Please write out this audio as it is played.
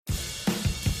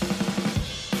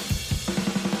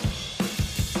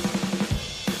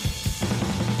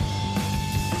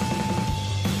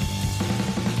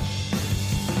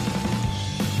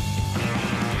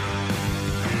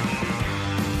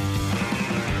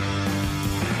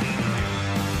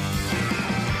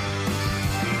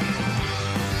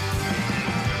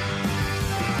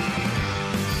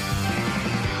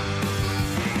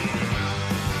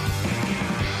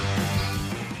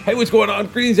Hey, what's going on?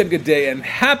 Greetings and good day and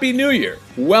Happy New Year!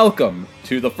 Welcome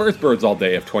to the first Birds All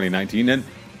Day of 2019, and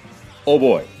oh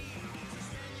boy,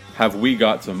 have we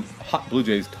got some hot Blue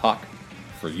Jays talk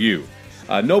for you.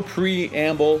 No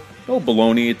preamble, no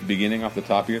baloney at the beginning off the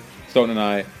top here. Stoughton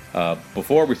and I,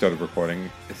 before we started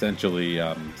recording, essentially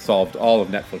solved all of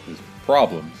Netflix's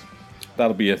problems.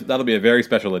 That'll be a very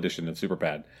special edition of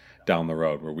Superpad down the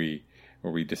road, where we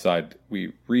decide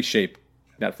we reshape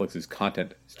Netflix's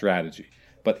content strategy.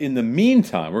 But in the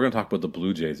meantime, we're going to talk about the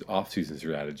Blue Jays off-season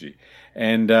strategy,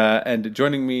 and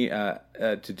joining me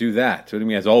to do that, joining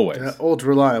me as always, old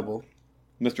reliable,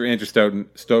 Mr. Andrew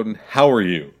Stoughton. Stoughton, how are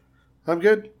you? I'm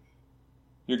good.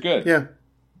 You're good. Yeah,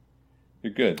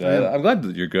 you're good. I'm glad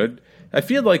that you're good. I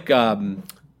feel like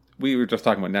we were just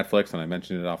talking about Netflix, and I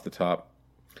mentioned it off the top.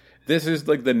 This is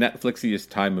like the Netflixiest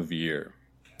time of year.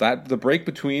 That the break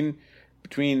between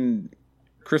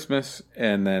Christmas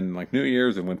and then like New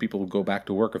Year's and when people go back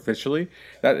to work officially,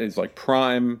 that is like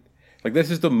prime. Like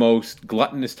this is the most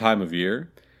gluttonous time of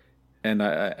year, and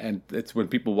it's when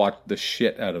people watch the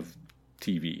shit out of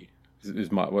TV. Is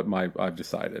what I've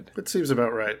decided. It seems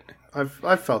about right. I've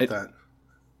felt that.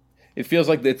 It feels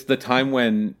like it's the time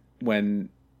when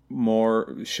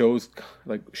more shows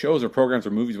or programs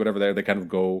or movies, whatever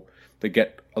they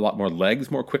get a lot more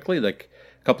legs more quickly. Like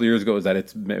a couple of years ago,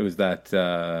 it was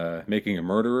that Making a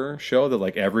Murderer show that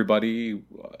like everybody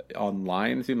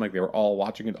online seemed like they were all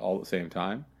watching it all at the same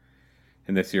time.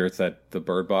 And this year, it's the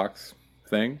Bird Box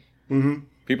thing. Mm-hmm.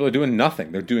 People are doing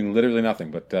nothing. They're doing literally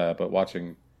nothing but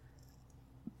watching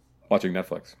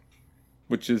Netflix,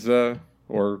 which is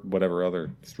or whatever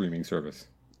other streaming service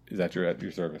is at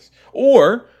your service,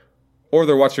 or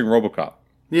they're watching RoboCop.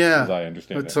 Yeah, as I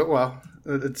understand it.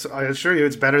 I assure you,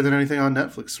 it's better than anything on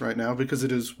Netflix right now because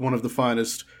it is one of the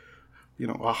finest,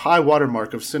 a high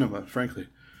watermark of cinema. Frankly,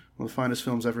 one of the finest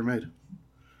films ever made.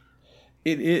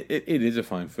 It is a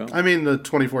fine film. I mean, the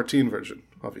 2014 version,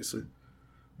 obviously.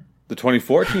 The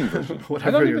 2014 version. I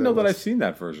don't even know that I've seen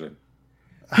that version.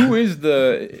 Who is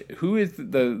the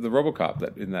RoboCop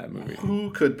that in that movie?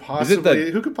 Who could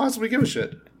possibly give a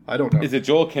shit? I don't know. Is it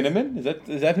Joel Kinnaman?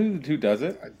 Is that who does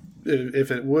it? If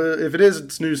it is,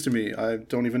 it's news to me. I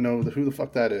don't even know who the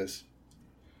fuck that is.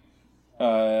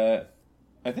 I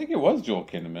think it was Joel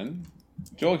Kinnaman.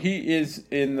 He is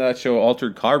in that show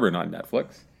Altered Carbon on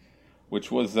Netflix, which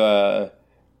was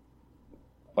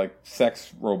like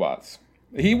sex robots.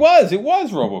 It was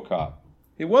RoboCop.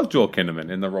 It was Joel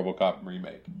Kinnaman in the RoboCop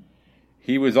remake.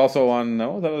 He was also on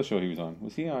what was that other show he was on?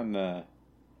 Was he on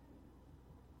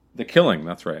The Killing?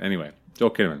 That's right. Anyway,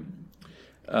 Joel Kinnaman.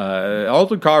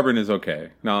 Altered Carbon is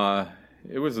okay. Nah,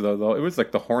 it was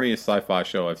like the horniest sci-fi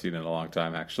show I've seen in a long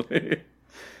time, actually.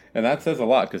 And that says a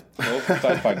lot because most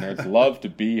sci-fi nerds love to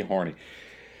be horny.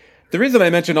 The reason I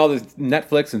mention all this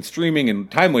Netflix and streaming and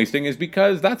time wasting is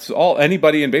because that's all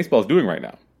anybody in baseball is doing right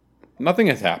now. Nothing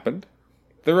has happened.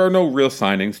 There are no real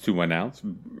signings to announce,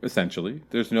 essentially.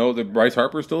 The Bryce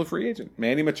Harper is still a free agent.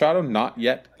 Manny Machado, not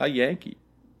yet a Yankee.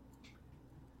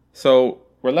 So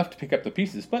we're left to pick up the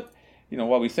pieces. But,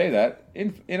 while we say that,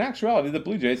 in actuality, the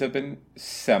Blue Jays have been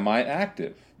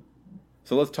semi-active.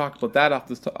 So let's talk about that off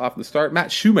the start.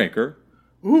 Matt Shoemaker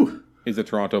is a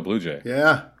Toronto Blue Jay.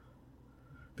 Yeah.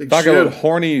 Talking about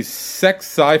horny sex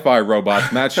sci-fi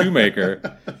robots, Matt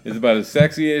Shoemaker is about as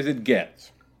sexy as it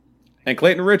gets. And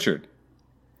Clayton Richard.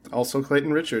 Also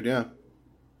Clayton Richard, yeah.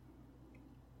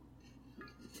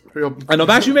 I know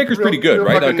Matt Shoemaker's pretty good,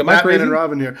 right? Like, am I crazy? And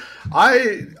Robin here.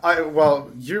 Well,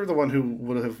 you're the one who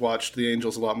would have watched the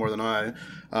Angels a lot more than I.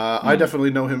 I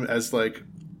definitely know him as like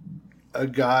a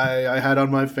guy I had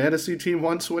on my fantasy team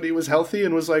once when he was healthy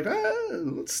and was like,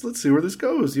 let's see where this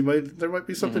goes. There might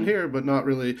be something here, but not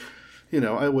really.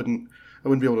 I wouldn't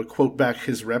be able to quote back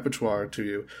his repertoire to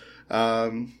you.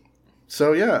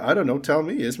 So yeah, I don't know. Tell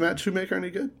me, is Matt Shoemaker any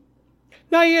good?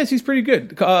 No, he is. He's pretty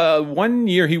good. 1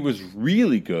 year he was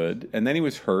really good, and then he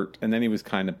was hurt, and then he was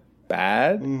kind of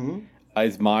bad. Mm-hmm.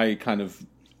 Is my kind of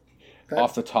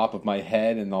off the top of my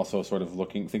head, and also sort of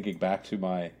thinking back to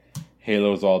my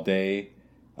Halos All Day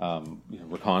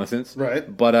reconnaissance.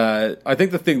 Right. But I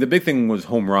think the big thing was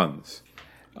home runs.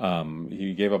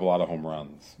 He gave up a lot of home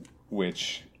runs,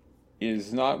 which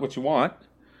is not what you want,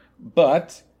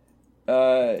 but.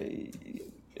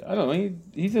 I don't know.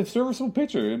 He's a serviceable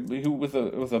pitcher who with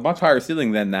a much higher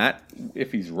ceiling than that.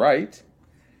 If he's right,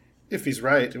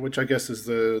 which I guess is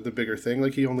the bigger thing.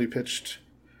 Like he only pitched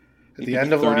at the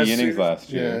end of 30 last innings year. Last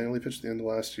year. Yeah, he only pitched at the end of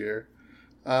last year.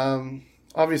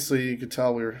 Obviously, you could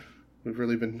tell we've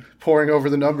really been poring over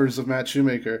the numbers of Matt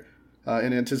Shoemaker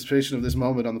in anticipation of this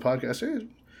moment on the podcast.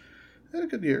 He had a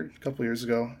good year a couple of years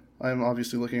ago. I'm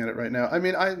obviously looking at it right now. I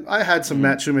mean, I had some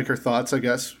Matt Shoemaker thoughts, I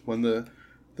guess, when the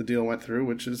deal went through,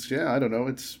 which is, I don't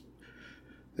know.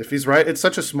 If he's right, it's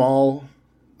such a small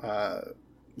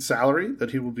salary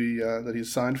that he will be that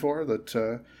he's signed for.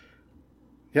 That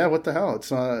what the hell? It's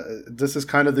this is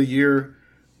kind of the year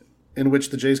in which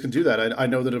the Jays can do that. I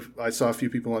know that if I saw a few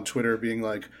people on Twitter being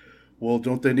like, "Well,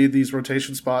 don't they need these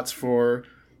rotation spots for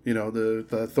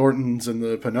the Thorntons and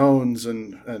the Panones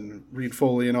and Reed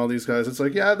Foley and all these guys?" It's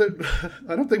like, I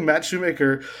don't think Matt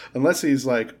Shoemaker, unless he's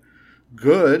like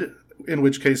good, in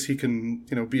which case he can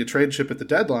be a trade chip at the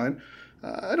deadline.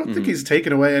 I don't think he's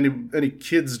taken away any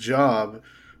kid's job.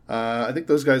 I think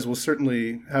those guys will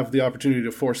certainly have the opportunity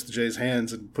to force the Jays'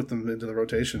 hands and put them into the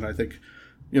rotation. I think,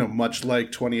 much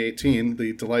like 2018,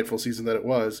 the delightful season that it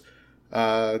was,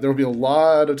 there will be a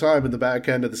lot of time in the back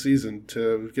end of the season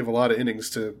to give a lot of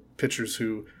innings to pitchers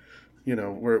who,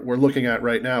 we're looking at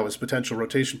right now as potential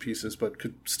rotation pieces, but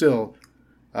could still,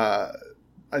 I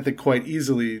think, quite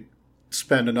easily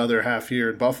spend another half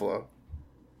year in Buffalo.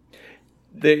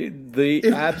 They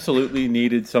absolutely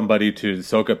needed somebody to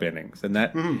soak up innings, and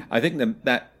that I think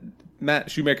that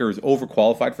Matt Shoemaker is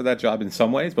overqualified for that job in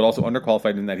some ways, but also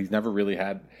underqualified in that he's never really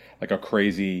had like a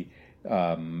crazy.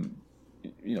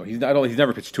 He's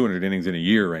never pitched 200 innings in a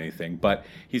year or anything, but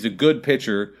he's a good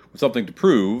pitcher with something to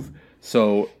prove.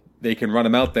 So they can run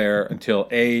him out there until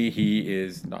A, he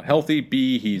is not healthy,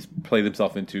 B, he's played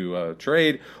himself into a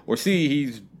trade, or C,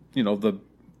 he's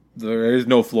there is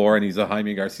no floor, and he's a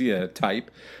Jaime Garcia type.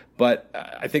 But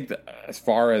I think that as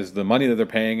far as the money that they're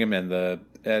paying him and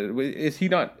is he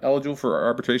not eligible for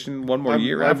arbitration one more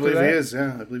year? I believe he is.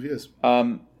 Yeah, I believe he is.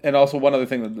 And also one other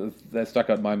thing that stuck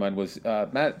out in my mind was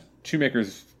Matt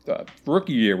Shoemaker's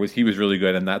rookie year was really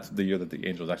good, and that's the year that the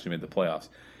Angels actually made the playoffs.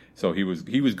 So he was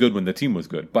good when the team was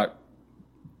good. But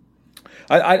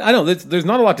I don't know. There's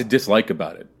not a lot to dislike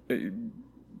about it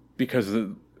because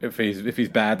if he's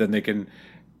bad, then they can.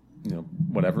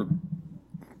 Whatever,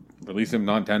 release him,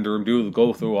 non-tender him,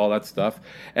 go through all that stuff.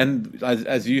 And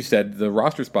as you said, the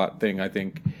roster spot thing, I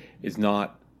think, is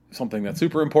not something that's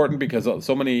super important because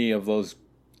so many of those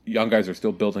young guys are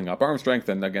still building up arm strength.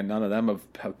 And again, none of them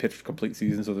have pitched complete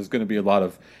seasons. So there's going to be a lot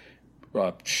of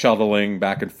shuttling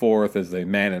back and forth as they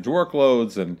manage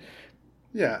workloads and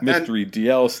mystery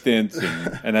DL stints,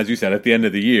 and as you said, at the end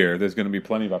of the year, there's going to be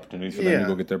plenty of opportunities for them to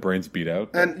go get their brains beat out.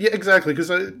 And exactly, because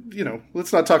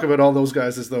let's not talk about all those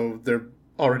guys as though they're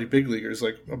already big leaguers.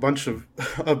 Like a bunch of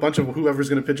whoever's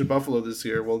going to pitch at Buffalo this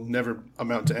year will never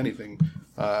amount to anything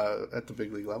at the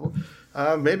big league level.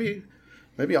 Maybe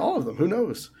all of them. Who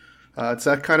knows? It's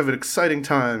that kind of an exciting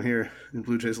time here in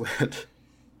Blue Jays land.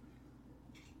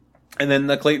 And then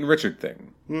the Clayton Richard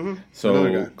thing. Mm-hmm.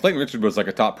 So Clayton Richard was like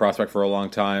a top prospect for a long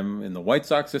time in the White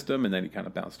Sox system, and then he kind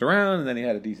of bounced around, and then he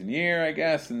had a decent year, I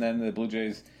guess. And then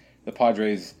the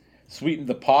Padres sweetened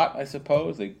the pot, I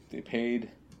suppose. They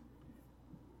paid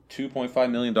 $2.5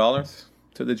 million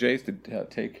to the Jays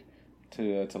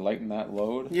to lighten that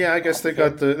load. Yeah, I guess they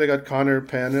got Connor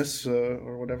Panis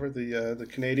or whatever, the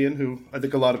Canadian, who I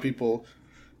think a lot of people,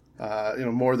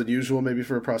 more than usual, maybe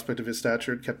for a prospect of his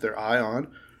stature, kept their eye on.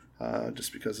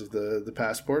 Just because of the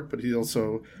passport, but he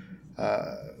also,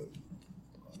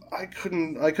 I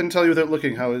couldn't tell you without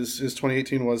looking how his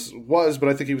 2018 was, but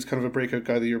I think he was kind of a breakout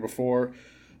guy the year before,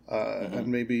 and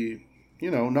maybe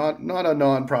not a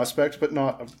non-prospect, but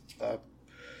not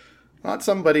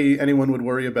somebody anyone would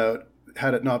worry about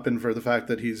had it not been for the fact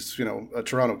that he's a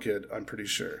Toronto kid. I'm pretty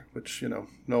sure, which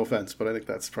no offense, but I think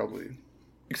that's probably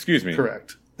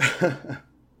correct.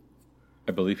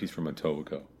 I believe he's from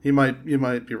Etobicoke. You might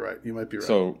be right.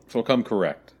 So come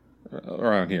correct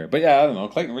around here. But yeah, I don't know.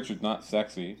 Clayton Richard's not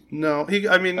sexy. No,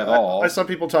 I saw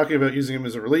people talking about using him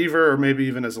as a reliever or maybe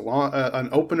even as an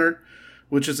opener,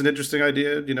 which is an interesting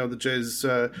idea. The Jays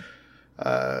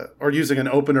or using an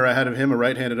opener ahead of him, a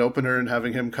right-handed opener, and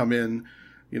having him come in,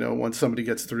 once somebody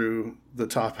gets through the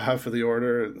top half of the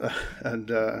order, and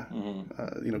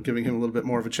giving him a little bit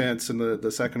more of a chance in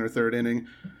the second or third inning,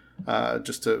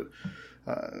 just to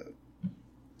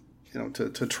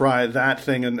try that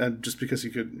thing, and just because you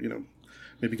could,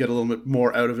 maybe get a little bit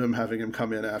more out of him, having him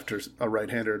come in after a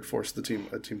right-hander and force a team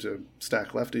to stack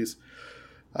lefties.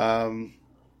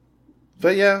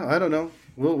 But yeah, I don't know.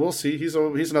 We'll see. He's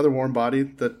another warm body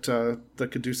that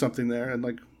could do something there, and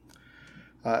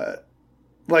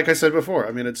like I said before,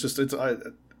 I mean,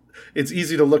 it's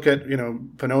easy to look at,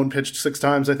 Pannone pitched 6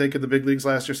 times, I think, in the big leagues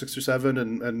last year, 6 or 7,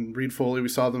 and Reed Foley, we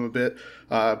saw them a bit.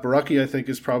 Baraki, I think,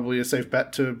 is probably a safe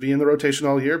bet to be in the rotation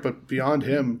all year, but beyond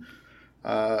him,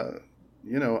 I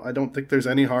don't think there's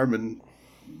any harm in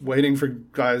waiting for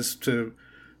guys to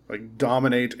like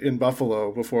dominate in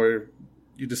Buffalo before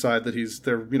you decide that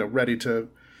they're ready to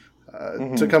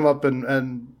come up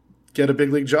and get a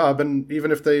big league job. And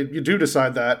even if you do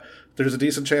decide that, there's a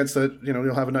decent chance that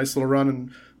you'll have a nice little run,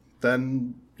 and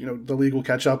then the league will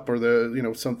catch up, or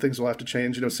some things will have to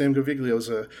change. Sam Gaviglio's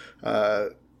a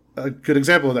good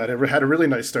example of that. He had a really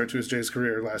nice start to his Jays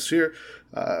career last year.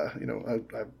 A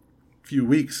few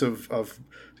weeks of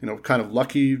kind of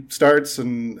lucky starts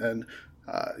and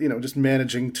just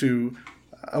managing to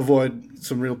avoid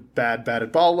some real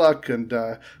batted ball luck. And,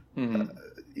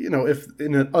 if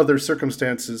in other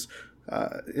circumstances,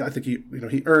 I think he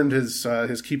earned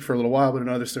his keep for a little while, but in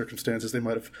other circumstances, they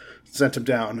might have sent him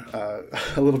down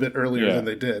a little bit earlier than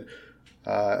they did.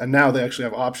 And now they actually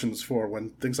have options for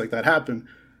when things like that happen.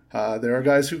 There are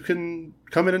guys who can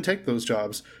come in and take those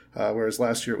jobs, whereas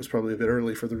last year it was probably a bit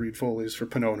early for the Reed Foleys, for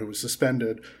Pannone, who was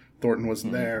suspended, Thornton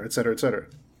wasn't there, et cetera, et cetera.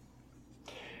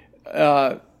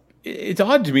 It's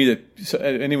odd to me that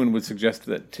anyone would suggest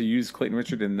that to use Clayton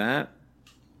Richard in that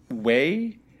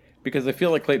way, because I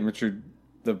feel like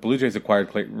the Blue Jays acquired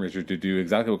Clayton Richard to do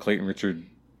exactly what Clayton Richard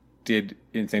did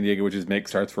in San Diego, which is make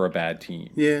starts for a bad team.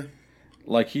 Yeah.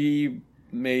 Like he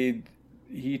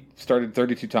started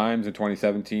 32 times in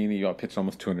 2017. He pitched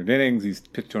almost 200 innings. He's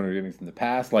pitched 200 innings in the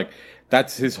past. Like,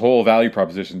 that's his whole value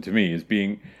proposition to me, is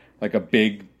being like a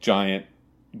big, giant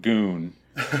goon,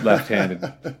 left-handed.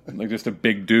 Like just a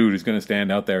big dude who's going to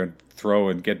stand out there and throw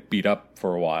and get beat up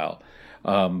for a while.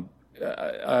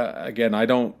 Again, I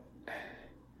don't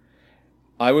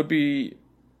know,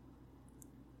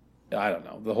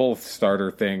 the whole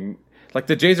starter thing. Like,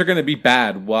 the Jays are going to be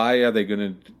bad. What are they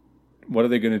going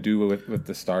to do with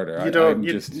the starter?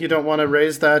 You don't want to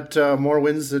raise that more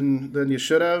wins than you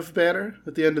should have banner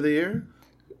at the end of the year?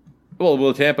 Well,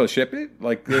 will Tampa ship it?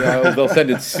 Like, they'll send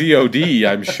it COD,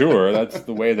 I'm sure. That's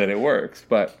the way that it works.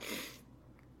 But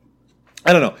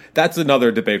I don't know. That's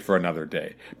another debate for another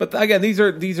day. But again, these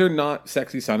are not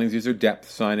sexy signings. These are depth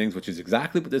signings, which is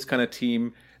exactly what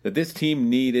this team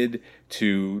needed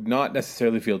to not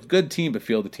necessarily field a good team, but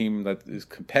field a team that is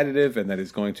competitive and that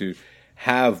is going to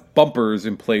have bumpers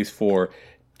in place for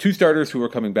two starters who are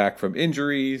coming back from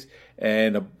injuries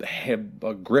and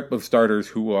a grip of starters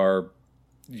who are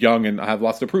young and have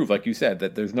lots to prove. Like you said,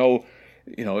 that there's no,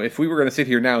 if we were going to sit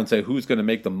here now and say who's going to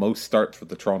make the most starts for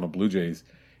the Toronto Blue Jays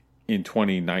in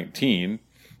 2019,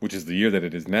 which is the year that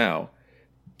it is now,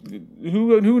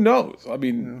 who knows? I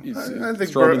mean, I think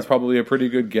Stroman's probably a pretty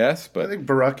good guess, but I think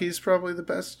Baraki's probably the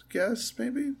best guess,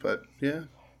 maybe. But yeah,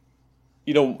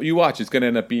 you watch, it's going to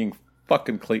end up being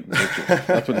fucking Clayton Richard.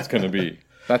 That's what it's going to be.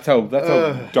 That's how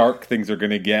dark things are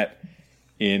going to get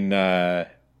in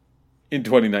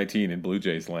 2019 in Blue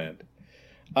Jays land.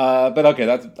 But okay,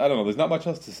 I don't know. There's not much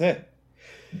else to say.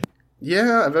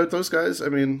 Yeah, about those guys. I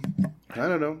mean, I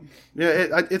don't know.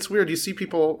 Yeah, it's weird. You see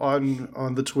people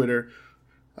on the Twitter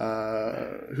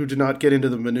who do not get into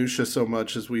the minutia so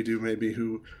much as we do, maybe,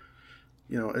 who,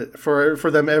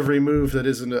 for them every move that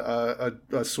isn't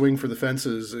a swing for the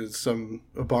fences is some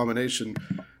abomination.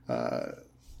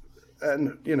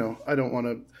 And I don't want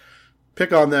to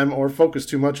pick on them or focus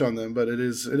too much on them, but it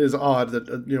is odd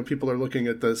that people are looking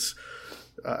at this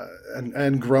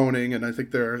and groaning, and I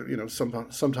think there are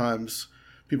sometimes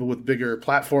people with bigger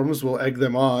platforms will egg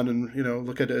them on and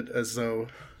look at it as though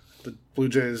the Blue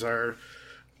Jays are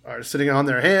sitting on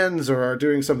their hands or are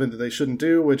doing something that they shouldn't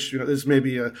do, which is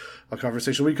maybe a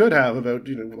conversation we could have about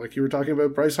like you were talking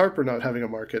about Bryce Harper not having a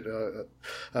market or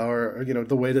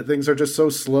the way that things are just so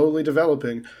slowly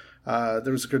developing.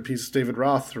 There was a good piece David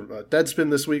Roth from Deadspin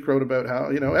this week wrote about how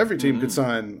every team could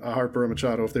sign a Harper or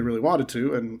Machado if they really wanted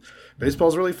to, and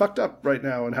baseball's really fucked up right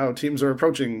now and how teams are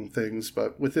approaching things,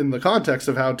 but within the context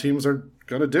of how teams are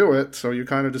going to do it, so you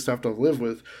kind of just have to live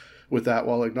with that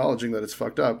while acknowledging that it's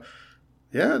fucked up.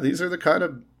 Yeah, these are the kind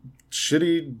of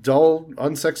shitty, dull,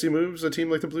 unsexy moves a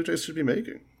team like the Blue Jays should be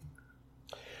making.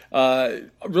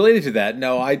 Related to that,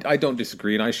 no, I don't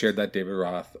disagree, and I shared that David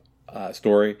Roth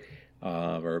story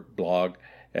or blog,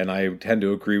 and I tend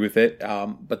to agree with it.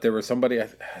 But there was somebody, I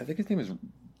think his name is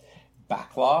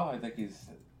Backlaw, I think his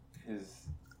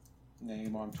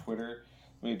name on Twitter.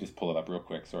 Let me just pull it up real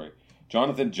quick, sorry.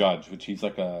 Jonathan Judge, which he's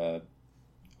like a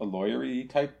lawyer-y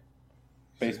type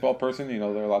baseball person. There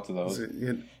are lots of those.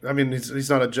 I mean, he's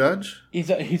not a judge?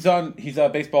 He's a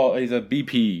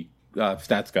BP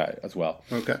stats guy as well.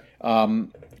 Okay.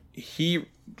 He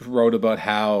wrote about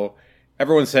how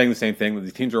everyone's saying the same thing, that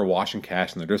these teams are awash in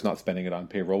cash and they're just not spending it on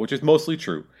payroll, which is mostly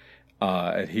true.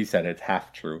 And he said it's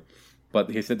half true. But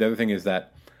he said the other thing is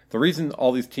that the reason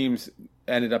all these teams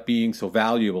ended up being so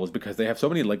valuable is because they have so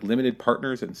many like limited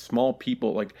partners and small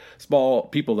people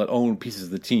that own pieces of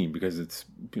the team, because it's,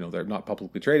 they're not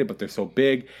publicly traded, but they're so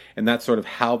big. And that's sort of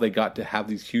how they got to have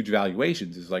these huge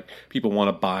valuations, is like people want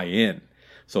to buy in.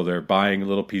 So they're buying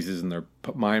little pieces and they're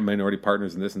minority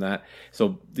partners and this and that.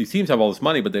 So these teams have all this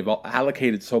money, but they've all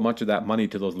allocated so much of that money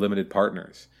to those limited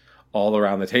partners all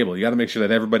around the table. You got to make sure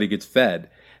that everybody gets fed,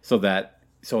 so that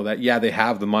yeah, they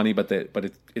have the money, but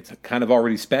it's kind of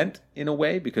already spent in a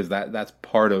way, because that's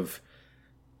part of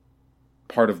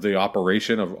the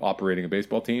operation of operating a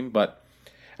baseball team. But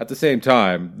at the same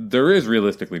time, there is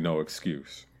realistically no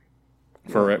excuse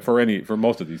for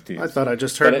most of these teams. I thought I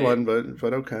just heard one,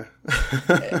 but okay.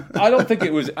 I don't think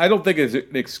it's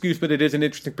an excuse, but it is an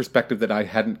interesting perspective that I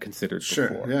hadn't considered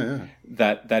before. Sure, yeah.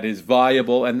 That is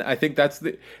viable, and I think that's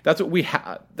what we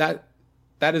have.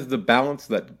 That is the balance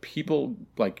that people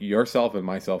like yourself and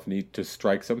myself need to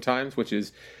strike sometimes, which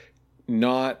is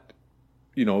not,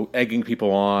 egging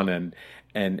people on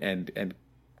and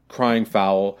crying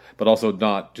foul, but also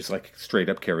not just like straight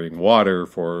up carrying water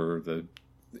for the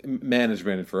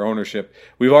management and for ownership.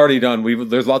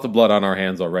 There's lots of blood on our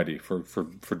hands already for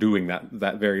doing that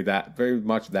very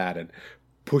much, and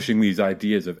pushing these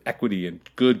ideas of equity and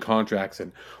good contracts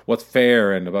and what's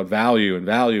fair and about value and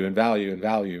value and value and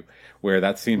value, where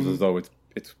that seems as though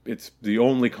it's the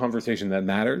only conversation that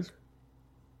matters,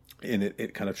 and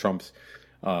it kind of trumps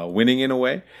winning in a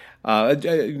way. I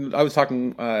was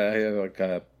talking like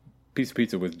a piece of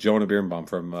pizza with Jonah Birnbaum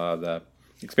from the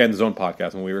Expand the Zone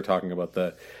podcast, when we were talking about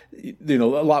a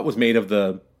lot was made of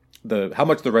the how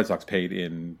much the Red Sox paid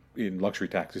in luxury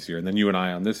tax this year, and then you and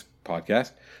I on this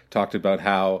podcast talked about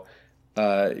how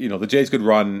the Jays could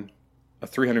run a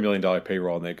 $300 million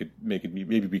payroll and they could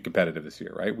maybe be competitive this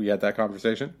year, right? We had that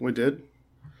conversation. We did.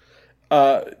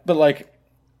 But like,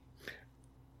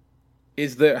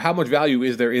 how much value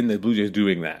is there in the Blue Jays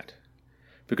doing that?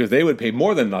 Because they would pay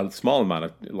more than a small amount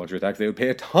of luxury tax. They would pay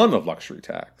a ton of luxury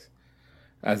tax.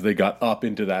 As they got up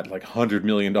into that like $100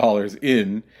 million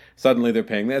in, suddenly they're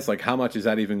paying this. Like, how much is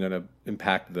that even going to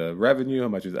impact the revenue? How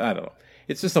much is I don't know.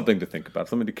 It's just something to think about,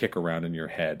 something to kick around in your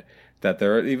head, that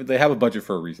they have a budget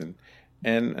for a reason,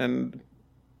 and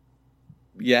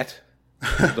yet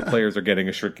the players are getting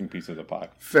a shrinking piece of the pie.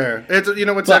 Fair.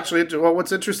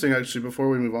 What's interesting actually, before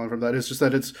we move on from that, is just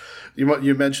that it's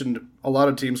you mentioned a lot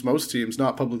of teams, most teams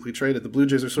not publicly traded. The Blue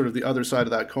Jays are sort of the other side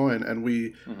of that coin, and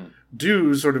we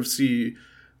do sort of see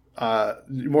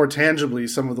more tangibly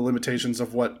some of the limitations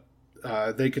of what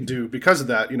they can do because of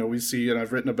that. We see, and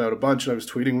I've written about a bunch, and I was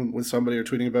tweeting with somebody, or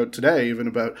tweeting about today even,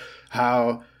 about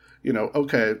how,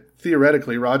 okay,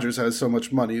 theoretically Rogers has so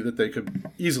much money that they could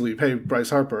easily pay Bryce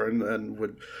Harper and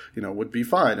would be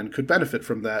fine and could benefit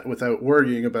from that without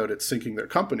worrying about it sinking their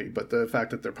company. But the fact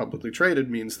that they're publicly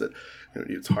traded means that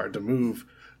it's hard to move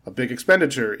a big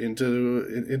expenditure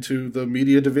into the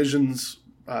media division's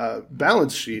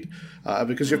balance sheet,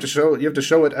 because you have to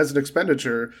show it as an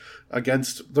expenditure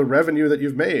against the revenue that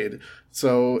you've made.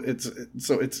 So it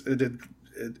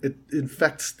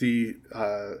infects the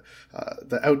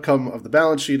outcome of the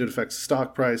balance sheet. It affects the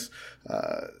stock price.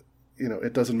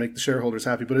 It doesn't make the shareholders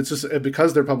happy. But it's just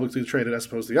because they're publicly traded, as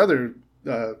opposed to the other,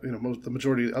 the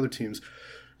majority of the other teams,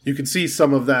 you can see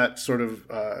some of that sort of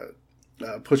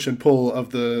push and pull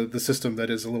of the system that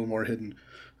is a little more hidden.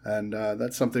 And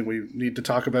that's something we need to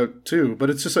talk about too.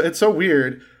 But it's so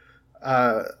weird.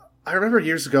 I remember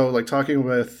years ago, like talking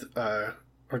with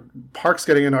Parks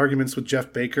getting in arguments with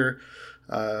Jeff Baker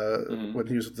when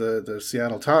he was at the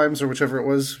Seattle Times or whichever it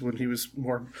was, when he was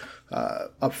more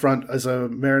upfront as a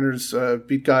Mariners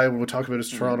beat guy. When we talk about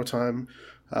his Toronto time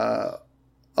a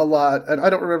lot. And I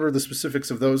don't remember the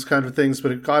specifics of those kind of things,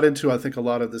 but it got into, I think, a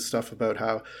lot of this stuff about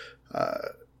how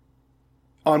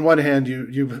on one hand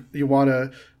you want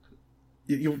to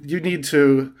you need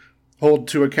to hold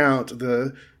to account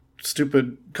the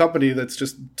stupid company that's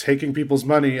just taking people's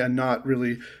money and not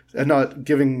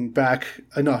giving back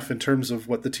enough in terms of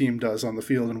what the team does on the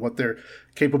field and what they're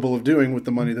capable of doing with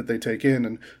the money that they take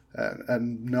in,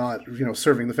 and not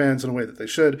serving the fans in a way that they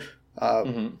should.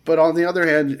 But on the other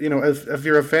hand, if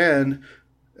you're a fan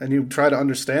and you try to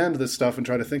understand this stuff and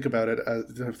try to think about it,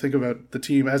 think about the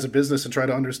team as a business and try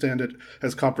to understand it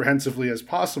as comprehensively as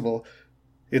possible,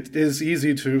 it is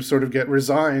easy to sort of get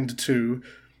resigned to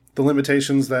the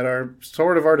limitations that are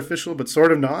sort of artificial, but sort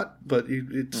of not. But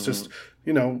it's just,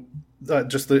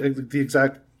 just the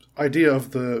exact idea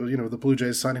of the Blue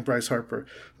Jays signing Bryce Harper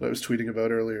that I was tweeting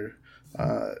about earlier.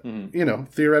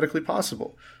 Theoretically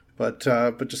possible, but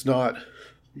just not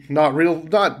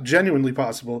not genuinely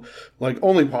possible, like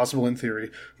only possible in theory,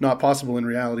 not possible in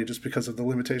reality, just because of the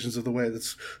limitations of the way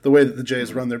that the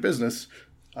Jays run their business.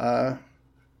 I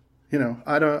don't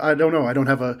know. I don't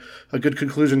have a good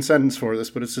conclusion sentence for this,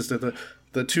 but it's just that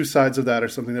the two sides of that are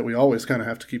something that we always kind of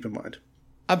have to keep in mind.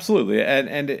 Absolutely,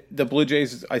 and the Blue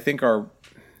Jays, I think,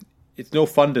 it's no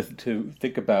fun to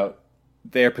think about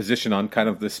their position on kind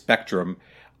of the spectrum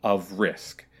of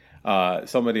risk.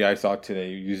 Somebody I saw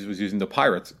today was using the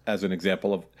Pirates as an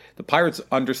example of the Pirates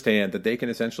understand that they can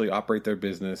essentially operate their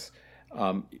business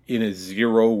in a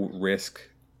zero risk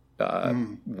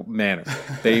manner.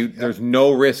 There's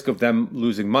no risk of them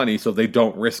losing money, so they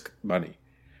don't risk money.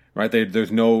 Right?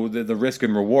 There's no the risk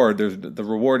and reward. The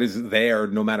reward is there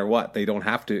no matter what. They don't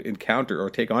have to encounter or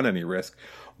take on any risk,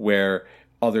 where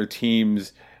other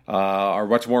teams are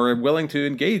much more willing to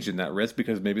engage in that risk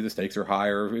because maybe the stakes are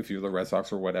higher if you're the Red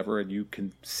Sox or whatever, and you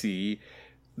can see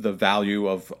the value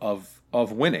of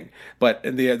winning. But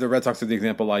the Red Sox are the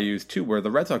example I use too, where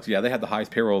the Red Sox, they had the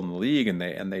highest payroll in the league, and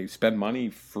they spend money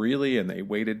freely, and they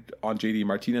waited on JD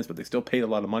Martinez, but they still paid a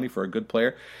lot of money for a good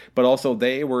player. But also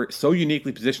they were so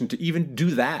uniquely positioned to even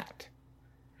do that.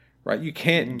 Right? You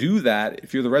can't do that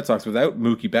if you're the Red Sox without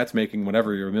Mookie Betts making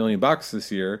whatever $1 million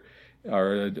this year,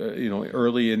 or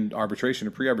early in arbitration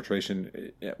or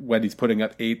pre-arbitration when he's putting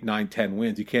up 8, 9, 10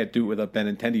 wins. You can't do it without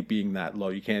Benintendi being that low.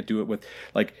 You can't do it with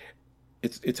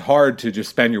it's hard to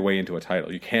just spend your way into a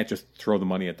title. You can't just throw the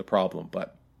money at the problem.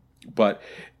 But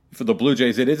for the Blue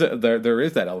Jays, there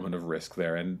is that element of risk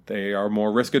there, and they are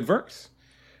more risk adverse.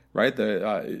 Right,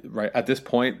 right at this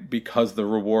point, because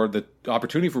the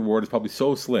opportunity for reward is probably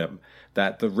so slim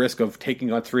that the risk of taking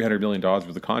on $300 million worth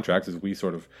of contracts, as we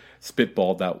sort of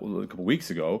spitballed that a couple weeks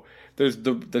ago, there's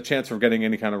the chance for getting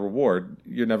any kind of reward.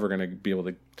 You're never going to be able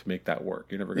to make that work.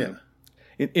 You're never going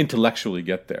to intellectually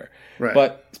get there. Right.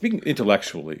 But speaking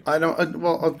intellectually, I don't.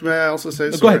 Well, may I also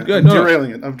say? Go ahead. I'm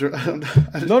derailing it. I'm trying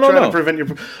to prevent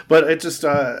you. But it just,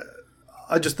 the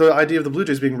idea of the Blue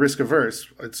Jays being risk averse.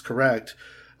 It's correct.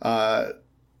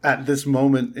 At this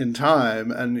moment in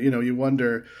time, and you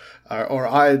wonder,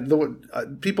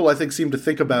 people I think seem to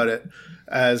think about it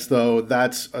as though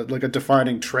that's like a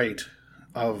defining trait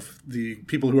of the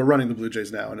people who are running the Blue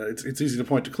Jays now, and it's easy to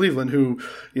point to Cleveland, who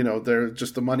they're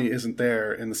just, the money isn't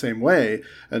there in the same way,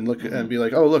 and look and be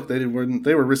like, oh look, they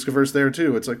were risk averse there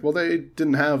too. It's like, well, they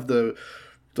didn't have the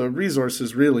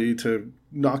resources really to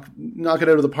knock it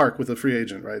out of the park with a free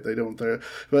agent, right? They don't.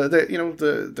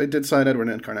 They did sign Edwin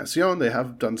Encarnacion. They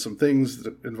have done some things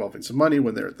involving some money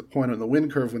when they're at the point on the win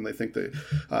curve when they think that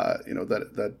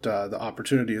the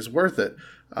opportunity is worth it.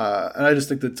 And I just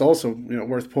think that's also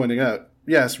worth pointing out.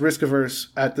 Yes, risk averse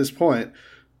at this point,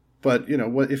 but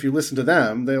what if you listen to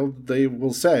them, they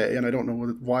will say, and I don't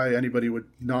know why anybody would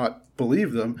not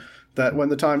believe them, that when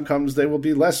the time comes, they will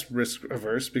be less risk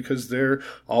averse because they're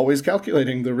always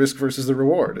calculating the risk versus the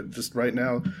reward. And just right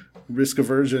now, risk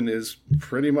aversion is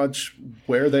pretty much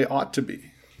where they ought to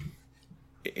be.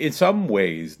 In some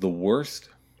ways, the worst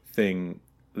thing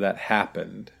that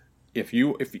happened, if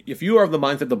you are of the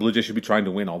mindset the Blue Jays should be trying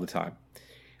to win all the time,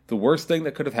 the worst thing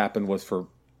that could have happened was for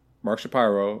Mark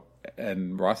Shapiro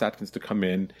and Ross Atkins to come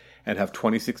in and have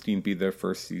 2016 be their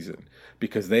first season,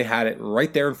 because they had it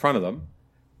right there in front of them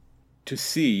to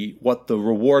see what the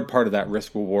reward part of that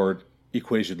risk-reward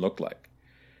equation looked like.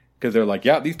 Because they're like,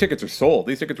 yeah, these tickets are sold.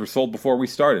 These tickets were sold before we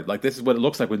started. Like, this is what it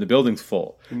looks like when the building's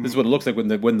full. Mm-hmm. This is what it looks like when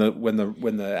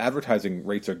the advertising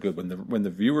rates are good, when the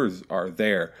viewers are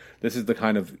there. This is the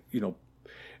kind of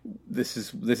this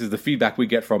is the feedback we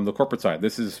get from the corporate side.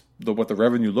 This is what the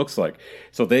revenue looks like.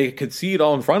 So they could see it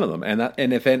all in front of them,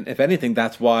 and if anything,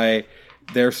 that's why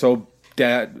they're so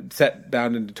set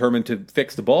down and determined to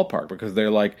fix the ballpark, because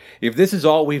they're like, if this is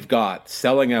all we've got,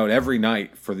 selling out every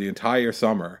night for the entire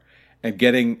summer and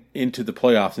getting into the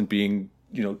playoffs and being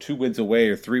 2 wins away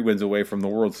or 3 wins away from the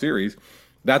World Series,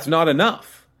 that's not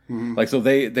enough. Mm-hmm. Like, so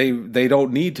they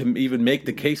don't need to even make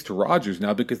the case to Rogers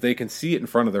now, because they can see it in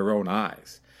front of their own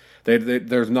eyes.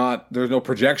 There's no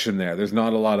projection there. There's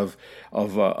not a lot of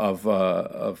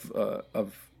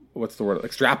what's the word?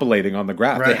 Extrapolating on the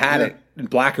graph. Right, they had it in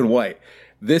black and white.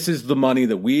 This is the money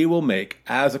that we will make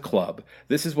as a club.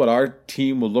 This is what our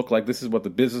team will look like. This is what the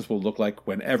business will look like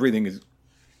when everything is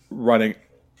running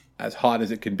as hot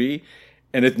as it can be.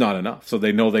 And it's not enough. So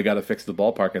they know they got to fix the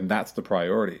ballpark, and that's the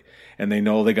priority. And they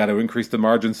know they got to increase the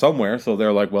margin somewhere. So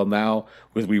they're like, well, now,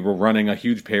 because we were running a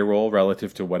huge payroll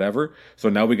relative to whatever, so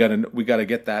now we got to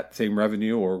get that same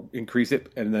revenue or increase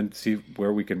it, and then see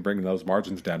where we can bring those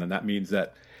margins down. And that means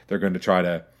that they're going to try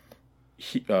to,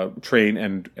 train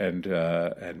and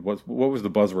what was the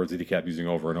buzzwords that he kept using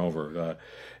over and over?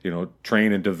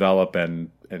 Train and develop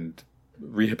and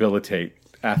rehabilitate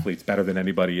athletes better than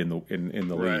anybody in the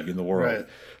league, in the world. Right.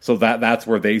 So that's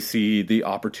where they see the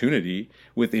opportunity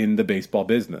within the baseball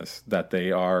business that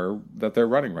they're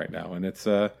running right now, and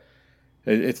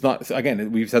it's not,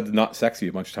 again, we've said not sexy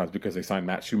a bunch of times because they signed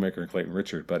Matt Shoemaker and Clayton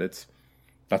Richard, but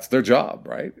that's their job,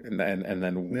 right? And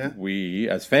then we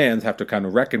as fans have to kind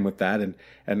of reckon with that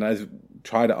and as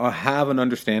try to have an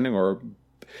understanding or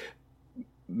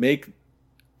make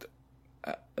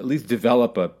at least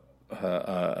develop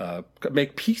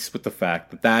make peace with the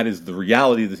fact that is the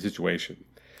reality of the situation.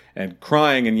 And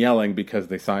crying and yelling because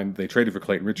they traded for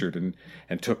Clayton Richard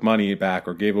and took money back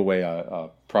or gave away a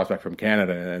prospect from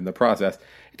Canada in the process,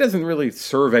 it doesn't really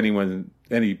serve anyone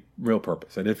any real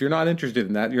purpose. And if you're not interested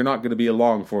in that, you're not going to be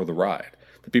along for the ride.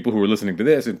 The people who are listening to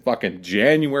this in fucking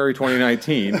January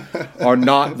 2019 are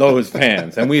not those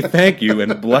fans. And we thank you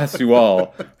and bless you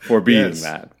all for being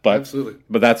that. But, absolutely.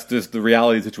 But that's just the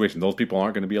reality of the situation. Those people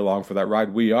aren't going to be along for that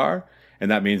ride. We are. And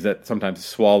that means that sometimes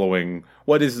swallowing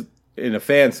what is, in a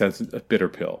fan sense, a bitter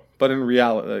pill. But in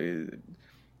reality,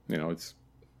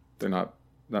 they're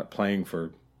not playing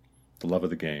for the love of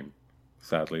the game.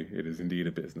 Sadly, it is indeed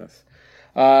a business.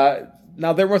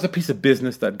 Now, there was a piece of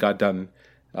business that got done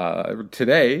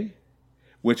today,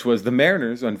 which was the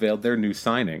Mariners unveiled their new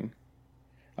signing.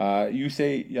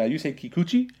 Yusei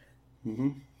Kikuchi? Mm-hmm.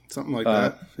 Something like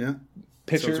that, yeah.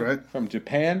 Pitcher from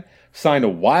Japan. Signed a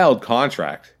wild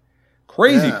contract.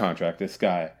 Crazy contract, this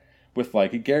guy. With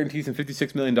it guarantees him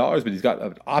 $56 million, but he's got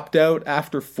an opt-out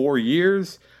after 4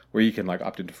 years where you can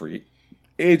opt into free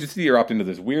agency or opt into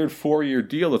this weird 4-year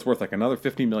deal that's worth another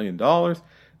 $50 million.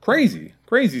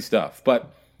 Crazy stuff.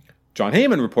 But John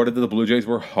Heyman reported that the Blue Jays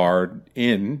were hard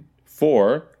in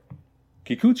for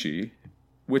Kikuchi,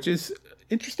 which is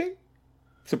interesting,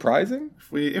 surprising.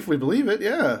 If we believe it,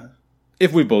 yeah.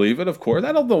 If we believe it, of course.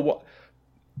 I don't know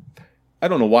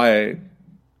why.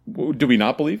 Do we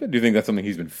not believe it? Do you think that's something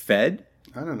he's been fed?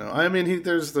 I don't know. I mean,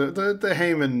 there's the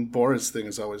Heyman Boris thing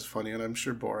is always funny, and I'm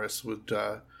sure Boris would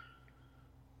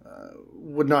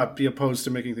not be opposed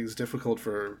to making things difficult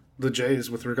for the Jays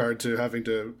with regard to having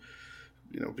to,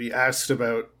 be asked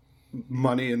about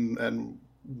money and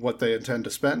what they intend to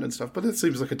spend and stuff. But it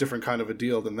seems like a different kind of a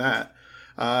deal than that,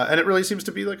 and it really seems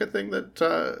to be a thing that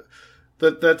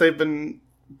that they've been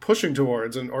pushing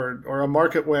towards, or a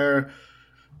market where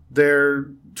they're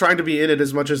trying to be in it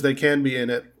as much as they can be in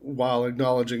it, while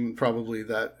acknowledging probably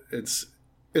that it's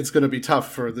going to be tough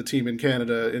for the team in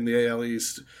Canada in the AL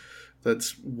East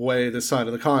that's way this side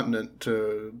of the continent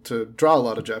to draw a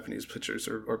lot of Japanese pitchers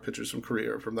or pitchers from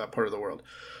Korea or from that part of the world.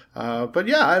 But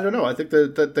yeah, I don't know. I think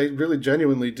that they really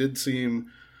genuinely did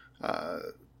seem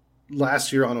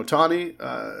last year on Ohtani,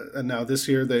 and now this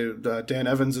year Dan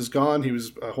Evans is gone. He was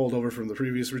a holdover from the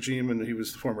previous regime, and he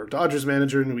was the former Dodgers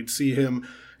manager, and we'd see him,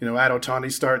 at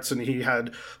Ohtani starts, and he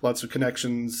had lots of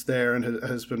connections there, and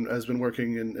has been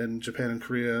working in Japan and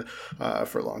Korea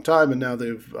for a long time, and now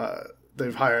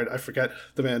they've hired, I forget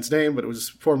the man's name, but it was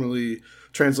formerly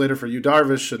translator for Yu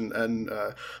Darvish and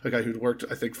a guy who'd worked,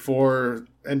 I think, for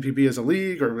NPB as a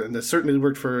league, and has certainly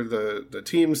worked for the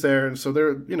teams there, and so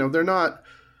they're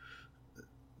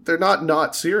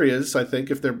not serious, I think,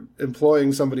 if they're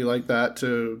employing somebody like that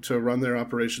to run their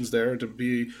operations there, to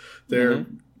be their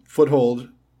foothold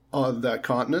on that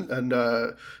continent. And,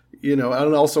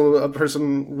 and also a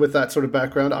person with that sort of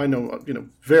background. I know,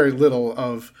 very little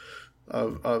of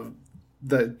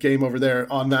the game over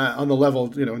there on the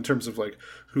level, in terms of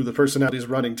who the personalities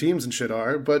running teams and shit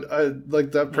are. But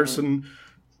that person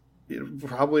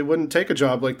probably wouldn't take a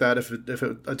job like that if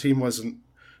a team wasn't,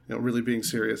 really being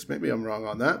serious. Maybe I'm wrong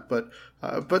on that, but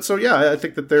so yeah, I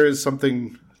think that there is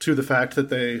something to the fact that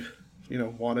they,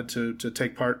 wanted to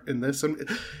take part in this, and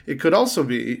it could also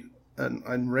be, and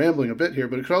I'm rambling a bit here,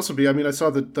 but it could also be. I mean, I saw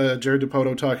that Jared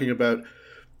Dipoto talking about,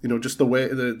 just the way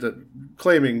the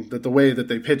claiming that the way that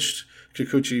they pitched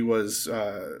Kikuchi was,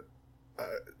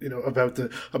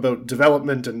 about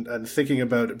development and thinking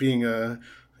about being a,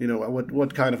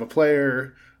 what kind of a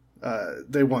player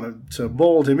they wanted to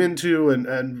mold him into,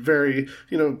 and very,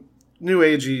 new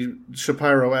agey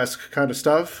Shapiro-esque kind of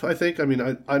stuff, I think. I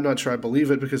mean, I'm not sure I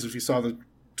believe it, because if you saw the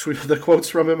quotes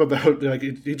from him about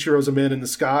Ichiro's a man in the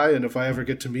sky, and if I ever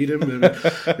get to meet him,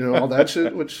 and, all that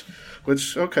shit, which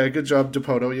okay, good job,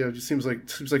 Dipoto. Yeah, it seems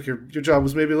like your job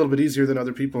was maybe a little bit easier than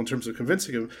other people in terms of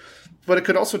convincing him, but it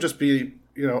could also just be,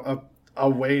 a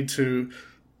way to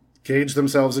gauge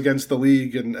themselves against the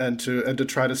league and to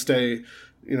try to stay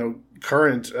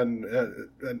current and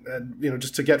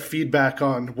just to get feedback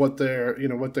on what they're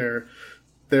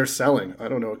selling. I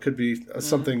don't know. It could be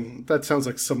something that sounds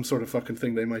like some sort of fucking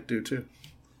thing they might do too.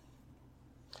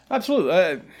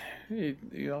 Absolutely.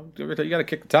 You got to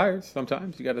kick the tires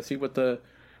sometimes. You got to see what the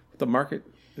market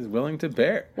is willing to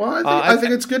bear. Well, I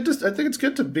think it's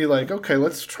good to be like, okay,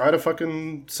 let's try to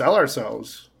fucking sell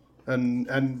ourselves,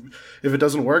 and if it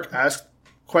doesn't work, ask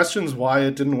questions why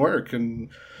it didn't work, and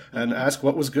ask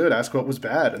what was good, ask what was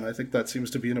bad. And I think that seems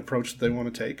to be an approach that they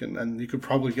want to take, and you could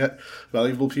probably get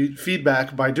valuable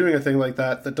feedback by doing a thing like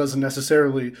that doesn't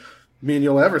necessarily mean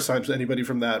you'll ever sign anybody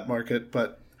from that market,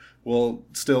 but will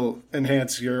still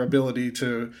enhance your ability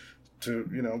to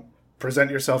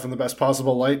present yourself in the best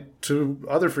possible light to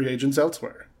other free agents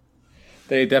elsewhere.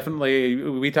 They definitely,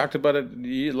 we talked about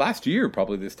it last year,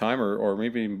 probably this time, or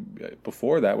maybe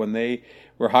before that, when they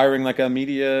were hiring like a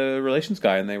media relations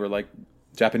guy, and they were like,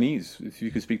 Japanese. If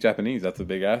you could speak Japanese, that's a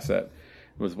big asset.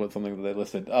 It was something that they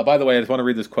listed. By the way, I just want to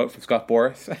read this quote from Scott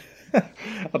Boras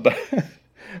about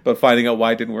finding out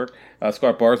why it didn't work.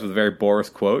 Scott Boras with a very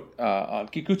Boras quote.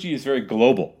 Kikuchi is very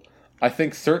global. I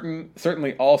think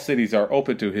certainly all cities are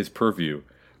open to his purview,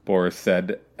 Boras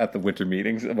said at the winter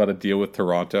meetings about a deal with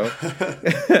Toronto.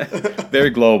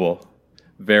 Very global.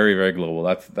 Very, very global.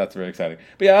 That's very exciting.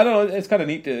 But yeah, I don't know. It's kind of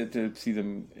neat to see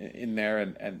them in there,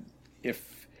 and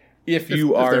if it's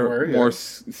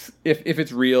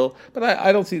real, but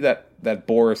I don't see that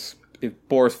Boras, if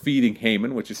Boras feeding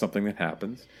Heyman, which is something that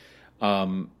happens,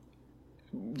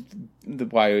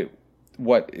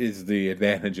 what is the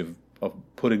advantage of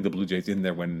putting the Blue Jays in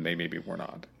there when they maybe were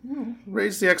not?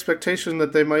 Raise the expectation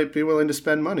that they might be willing to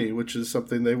spend money, which is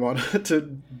something they wanted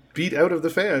to beat out of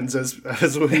the fans,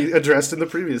 as we addressed in the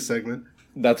previous segment.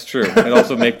 That's true, and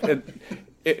also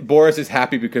Boras is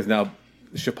happy because now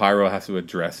Shapiro has to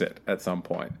address it at some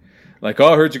point. Like,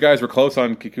 I heard you guys were close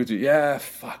on Kikuchi. Yeah,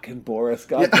 fucking Boras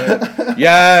got there.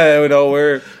 Yeah,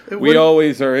 we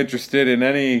always are interested in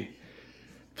any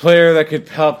player that could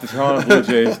help the Toronto Blue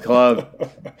Jays club.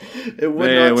 It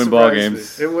would not win ball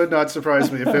games. It would not surprise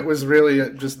me if it was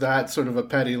really just that sort of a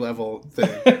petty level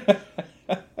thing.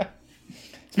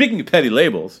 Speaking of petty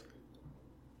labels,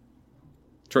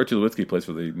 Troy Tulowitzki plays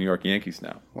for the New York Yankees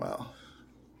now. Wow.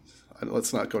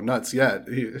 Let's not go nuts yet.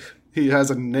 He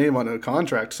has a name on a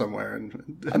contract somewhere.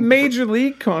 And a major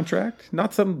league contract,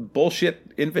 not some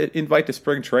bullshit invite to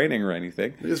spring training or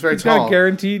anything. He's very tall. Got a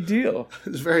guaranteed deal.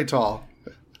 He's very tall.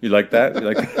 You like that?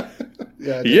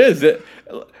 Yeah, he is.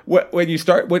 When you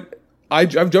start,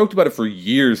 I've joked about it for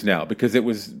years now, because it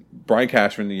was Brian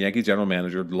Cashman, the Yankees general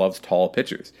manager, loves tall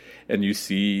pitchers, and you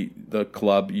see the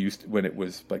club used when it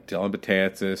was like Dylan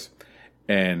Betances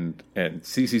and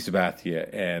CC Sabathia,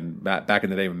 and back in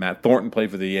the day when Matt Thornton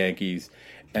played for the Yankees,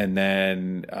 and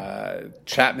then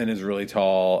Chapman is really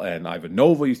tall, and Ivan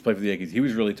Nova used to play for the Yankees. He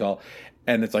was really tall.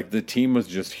 And it's like the team was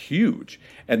just huge.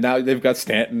 And now they've got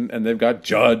Stanton and they've got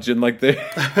Judge, and like they're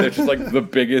just like the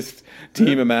biggest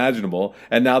team imaginable.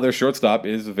 And now their shortstop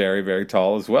is very, very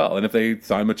tall as well. And if they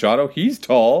sign Machado, he's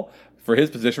tall for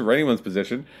his position, for anyone's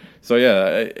position. So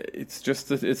yeah, it's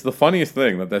the funniest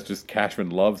thing that's just Cashman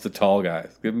loves the tall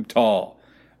guys. Give him tall.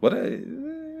 What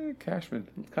a Cashman,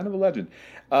 kind of a legend.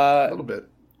 A little bit.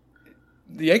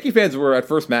 The Yankee fans were at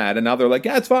first mad, and now they're like,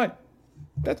 yeah, it's fine.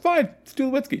 That's fine. It's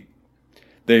Tulowitzki.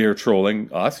 They are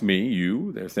trolling us, me,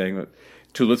 you. They're saying that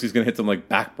Tulowitzki's going to hit some like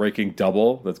back-breaking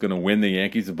double that's going to win the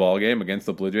Yankees a ball game against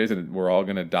the Blue Jays, and we're all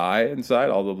going to die inside.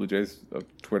 All the Blue Jays of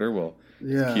Twitter will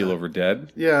keel over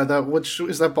dead. Yeah, which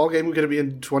is that ball game going to be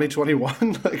in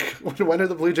 2021? Like, when are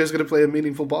the Blue Jays going to play a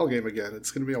meaningful ball game again?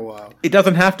 It's going to be a while. It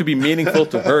doesn't have to be meaningful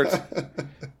to hurt.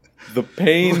 The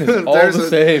pain is all the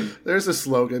same. There's a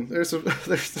slogan. Send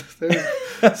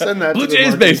that Blue to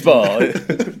Jays baseball.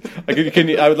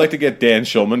 I would like to get Dan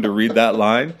Schulman to read that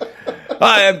line.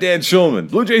 Hi, I'm Dan Schulman.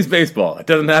 Blue Jays baseball. It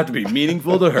doesn't have to be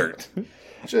meaningful to hurt.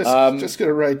 Just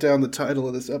gonna write down the title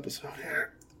of this episode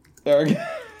here. I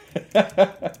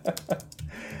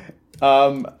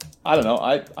don't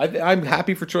know. I'm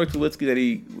happy for Troy Tulowitzki that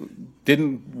he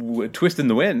didn't twist in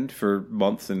the wind for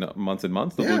months and months and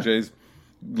months. The Blue Jays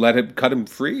cut him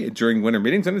free during winter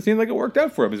meetings, and it seemed like it worked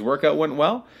out for him. His workout went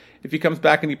well. If he comes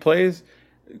back and he plays,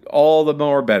 all the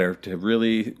more better to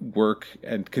really work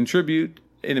and contribute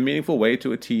in a meaningful way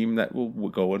to a team that will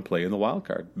go and play in the wild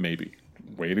card. Maybe.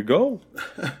 Way to go.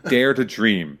 Dare to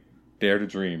dream. Dare to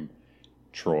dream,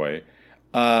 Troy.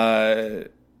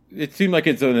 It seemed like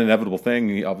it's an inevitable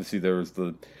thing. Obviously, there was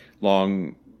the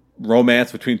long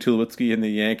romance between Tulowitzki and the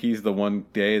Yankees the one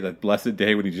day, that blessed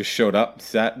day when he just showed up,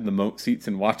 sat in the seats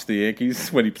and watched the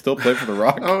Yankees when he still played for the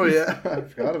Rockies. Oh, yeah. I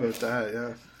forgot about that,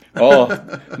 yeah.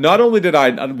 Not only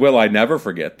will I never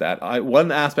forget that.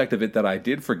 One aspect of it that I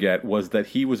did forget was that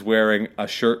he was wearing a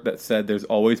shirt that said "There's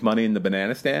always money in the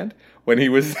banana stand" when he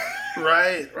was.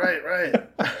 Right.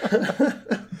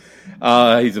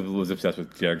 He was obsessed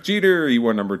with Derek Jeter. He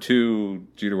wore number 2.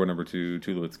 Jeter wore number 2.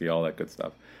 Tulowitzki, all that good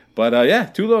stuff. But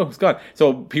Tulo is gone.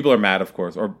 So people are mad, of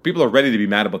course, or people are ready to be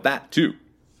mad about that too.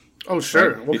 Oh,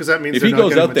 sure. Well, because that means if he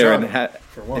goes out there and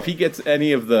if he gets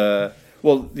any of the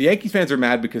the Yankees fans are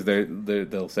mad because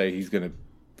they'll say he's gonna.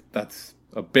 That's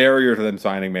a barrier to them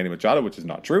signing Manny Machado, which is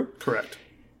not true. Correct.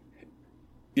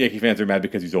 Yankee fans are mad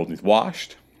because he's old and he's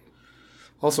washed.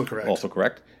 Also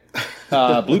correct.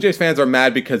 Blue Jays fans are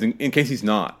mad because in case he's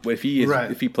not, if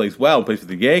he plays well and plays for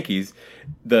the Yankees,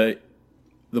 the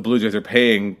Blue Jays are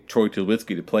paying Troy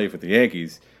Tulowitzki to play for the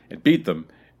Yankees and beat them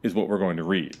is what we're going to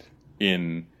read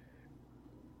in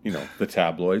the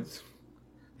tabloids.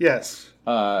 Yes.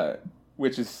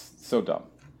 Which is so dumb.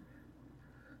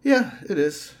 Yeah, it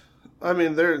is. I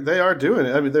mean, they are doing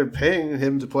it. I mean, they're paying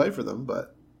him to play for them,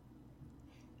 but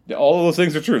all of those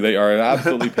things are true. They are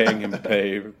absolutely paying him to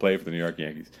play for the New York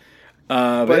Yankees.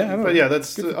 But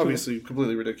that's obviously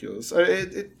completely ridiculous.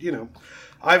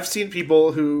 I've seen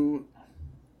people who,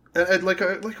 and like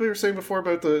we were saying before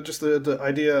about the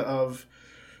idea of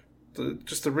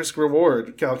the risk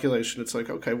reward calculation. It's like,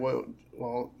 okay, well,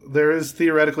 there is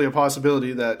theoretically a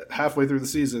possibility that halfway through the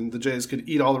season, the Jays could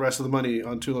eat all the rest of the money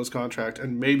on Tulo's contract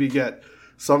and maybe get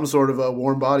some sort of a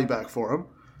warm body back for him.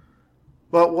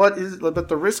 But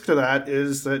the risk to that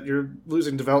is that you're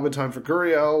losing development time for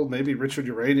Gurriel, maybe Richard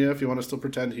Urania, if you want to still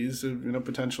pretend he's a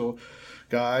potential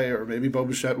guy, or maybe Bo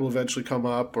Bichette will eventually come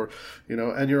up, or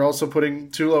and you're also putting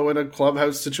Tulo in a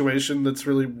clubhouse situation that's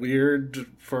really weird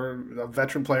for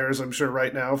veteran players. I'm sure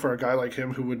right now for a guy like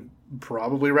him who would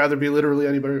probably rather be literally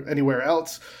anywhere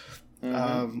else.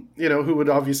 Mm-hmm. Who would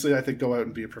obviously, I think, go out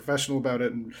and be a professional about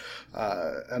it and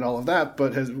all of that,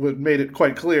 but has made it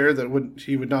quite clear that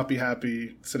he would not be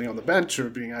happy sitting on the bench or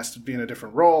being asked to be in a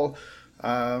different role.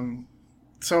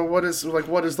 So what is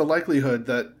the likelihood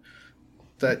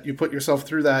that you put yourself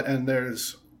through that and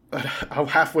there's a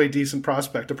halfway decent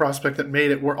prospect, a prospect that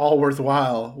made it all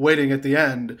worthwhile waiting at the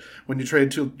end when you trade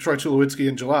Troy Tulowitzki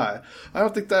in July? I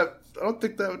don't think that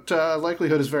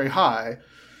likelihood is very high.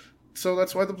 So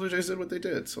that's why the Blue Jays did what they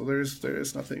did. So there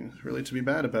is nothing really to be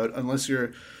mad about unless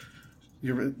you're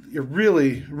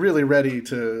really, really ready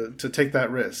to take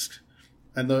that risk.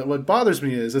 And what bothers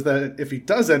me is that if he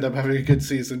does end up having a good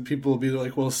season, people will be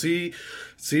like, well, see,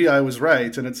 I was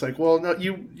right. And it's like, well, no,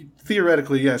 you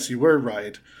theoretically, yes, you were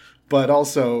right. But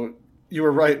also you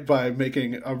were right by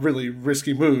making a really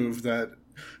risky move that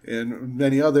in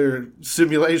many other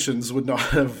simulations would not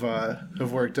have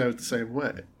worked out the same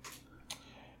way.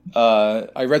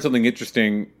 I read something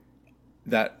interesting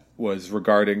that was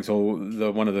regarding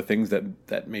one of the things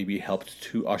that maybe helped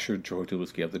to usher Troy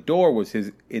Tulowitzki out the door was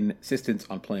his insistence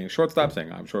on playing shortstop,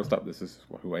 saying I'm shortstop, this is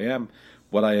who I am,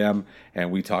 what I am. And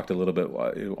we talked a little bit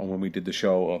when we did the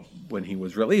show when he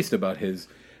was released about his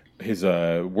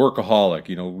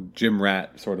workaholic, gym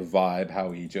rat sort of vibe, how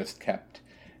he just kept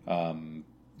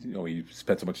he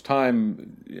spent so much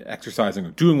time exercising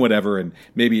or doing whatever, and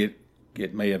maybe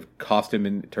it may have cost him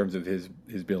in terms of his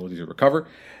ability to recover.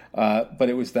 But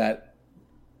it was that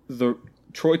the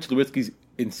Troy Tulowitzki's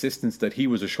insistence that he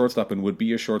was a shortstop and would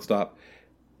be a shortstop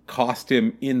cost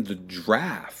him in the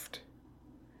draft,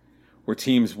 where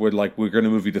teams would we're going to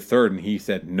move you to third, and he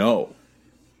said no.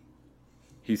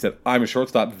 He said, I'm a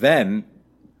shortstop then,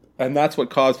 and that's what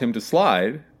caused him to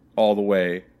slide all the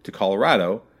way to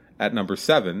Colorado at number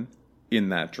 7 in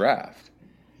that draft,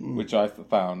 which I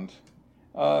found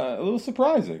a little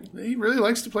surprising. He really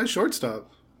likes to play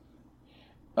shortstop.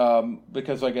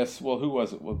 Because I guess, who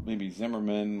was it? Well, maybe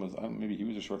Zimmerman was. Maybe he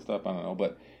was a shortstop. I don't know,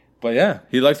 but yeah,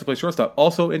 he likes to play shortstop.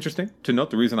 Also interesting to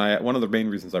note, one of the main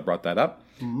reasons I brought that up.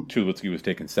 Mm-hmm. Tulowitzki was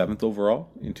taken 7th overall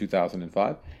in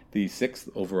 2005. The 6th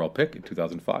overall pick in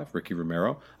 2005, Ricky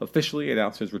Romero, officially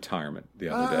announced his retirement the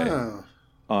other day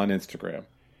on Instagram.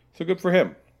 So good for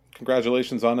him.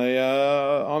 Congratulations on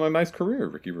a nice career,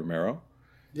 Ricky Romero.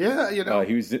 Yeah,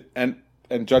 he was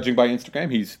and judging by Instagram,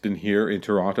 he's been here in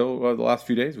Toronto the last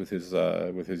few days with his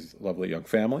lovely young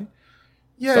family.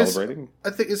 Yes, celebrating.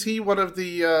 I think is he one of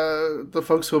the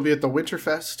folks who will be at the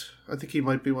Winterfest? I think he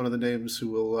might be one of the names who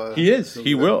will. He is.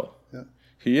 He will. Yeah.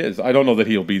 He is. I don't know that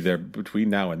he'll be there between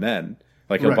now and then.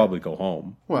 He'll probably go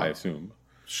home. Well, I assume.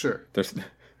 Sure. There's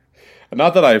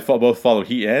not that I both follow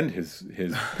he and his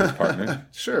partner.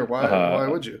 Sure. Why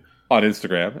would you? On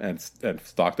Instagram and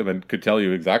stalked them and could tell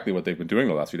you exactly what they've been doing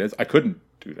the last few days. I couldn't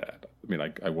do that. I mean,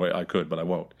 I could, but I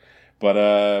won't.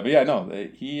 But yeah, no.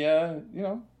 He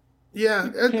Yeah,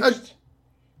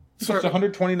 Pitched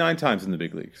 129 times in the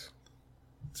big leagues.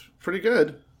 It's pretty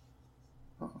good.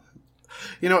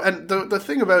 And the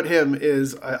thing about him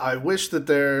is I wish that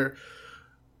there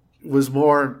was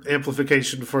more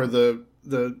amplification for the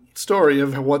story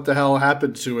of what the hell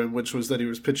happened to him, which was that he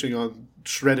was pitching on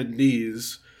shredded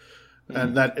knees,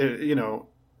 and that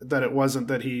that it wasn't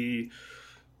that he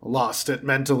lost it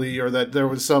mentally, or that there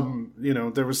was something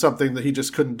that he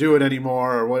just couldn't do it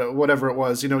anymore, or whatever it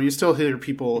was. You still hear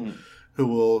people who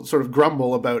will sort of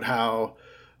grumble about how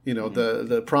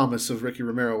the promise of Ricky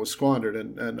Romero was squandered,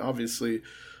 and obviously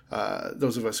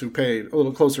those of us who pay a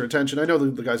little closer attention. I know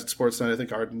the guys at Sportsnet, I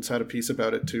think Arden's had a piece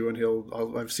about it too,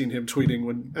 and I've seen him tweeting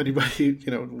when anybody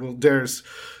will dares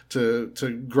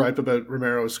to gripe about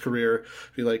Romero's career,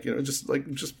 be like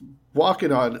just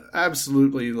walking on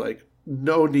absolutely like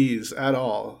no knees at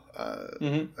all,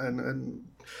 and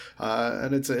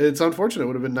it's unfortunate. It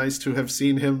would have been nice to have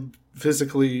seen him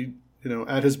physically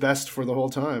at his best for the whole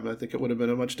time. I think it would have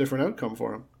been a much different outcome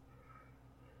for him.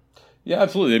 Yeah,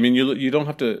 absolutely. I mean, you don't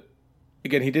have to.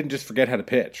 Again, he didn't just forget how to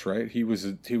pitch, right? He was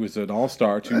an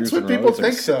all-star 2 years in a row. That's what people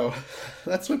think. So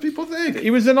that's what people think. He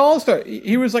was an all-star.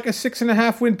 He was like a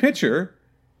 6.5 win pitcher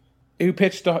who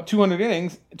pitched 200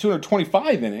 innings,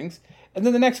 225 innings, and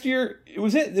then the next year it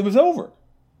was over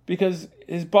because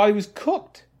his body was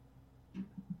cooked.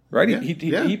 Right? Yeah,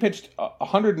 he pitched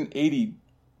 180.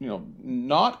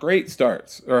 Not great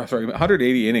starts.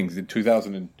 180 innings in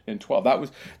 2012. That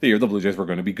was the year the Blue Jays were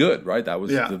going to be good, right? That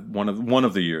was one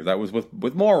of the years. That was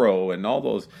with Morrow and all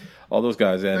those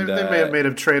guys. And they may have made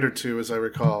a trade or two, as I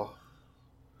recall.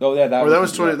 Oh yeah, that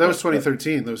was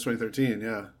 2013. That was 2013.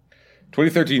 Yeah,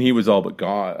 2013. He was all but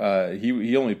gone.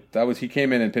 He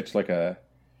came in and pitched like a.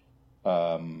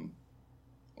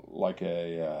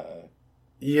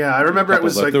 Yeah, I remember it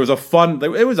was there was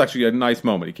it was actually a nice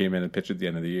moment. He came in and pitched at the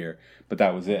end of the year, but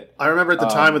that was it. I remember at the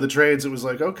time of the trades, it was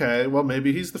like, okay, well,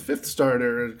 maybe he's the fifth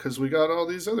starter because we got all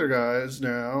these other guys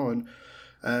now,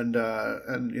 and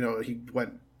he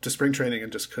went to spring training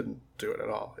and just couldn't do it at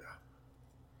all. Yeah.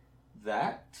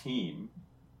 That team,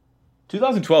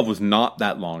 2012 was not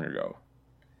that long ago.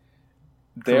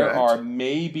 There Correct. are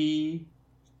maybe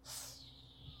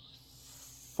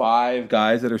 5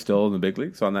 guys that are still in the big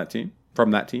leagues on that team.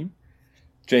 From that team,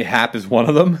 Jay Happ is one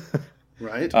of them.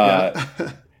 Right. Yeah.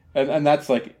 and that's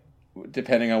like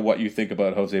depending on what you think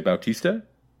about Jose Bautista.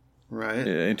 Right.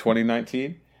 In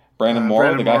 2019, Brandon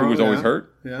Morrow, the guy who was always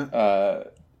hurt. Yeah.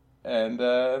 And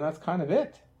that's kind of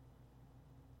it.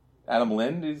 Adam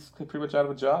Lind is pretty much out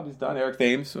of a job. He's done. Eric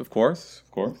Thames, of course.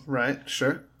 Right.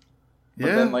 Sure.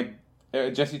 But then like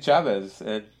Jesse Chavez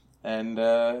and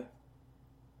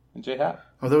Jay Happ.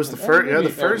 Oh, that was the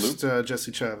first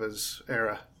Jesse Chavez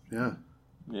era. Yeah.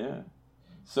 Yeah.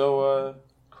 So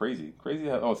crazy.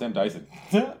 Sam Dyson.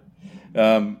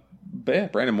 But yeah,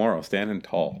 Brandon Morrow standing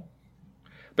tall.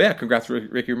 But yeah, congrats to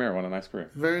Ricky Romero on a nice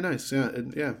career. Very nice. Yeah.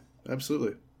 Yeah.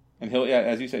 Absolutely. And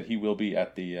as you said, he will be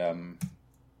at the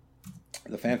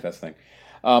FanFest thing.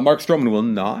 Mark Stroman will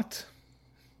not.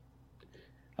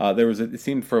 It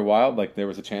seemed for a while like there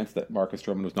was a chance that Marcus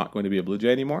Stroman was not going to be a Blue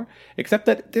Jay anymore, except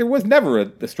that there was never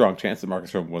a strong chance that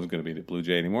Marcus Stroman wasn't going to be a Blue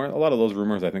Jay anymore. A lot of those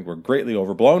rumors, I think, were greatly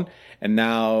overblown, and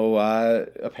now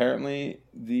apparently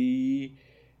the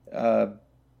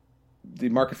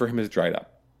market for him has dried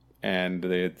up, and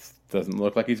it doesn't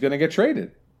look like he's going to get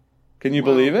traded. Can you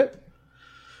believe it?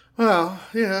 Well,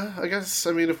 yeah, I guess.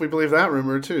 I mean, if we believe that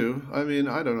rumor too, I mean,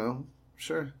 I don't know.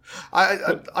 Sure,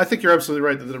 I think you're absolutely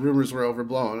right that the rumors were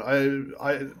overblown.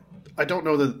 I don't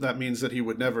know that means that he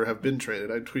would never have been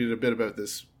traded. I tweeted a bit about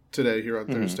this today here on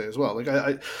Thursday as well. Like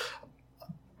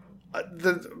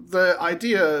the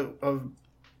idea of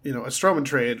a Stroman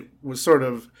trade was sort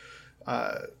of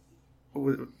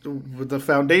the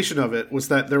foundation of it was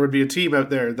that there would be a team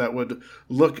out there that would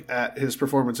look at his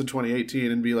performance in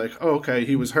 2018 and be like, oh, okay,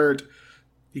 he was hurt,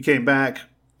 he came back.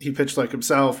 He pitched like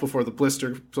himself before the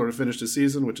blister sort of finished his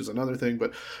season, which is another thing.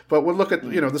 But would look at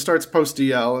the starts post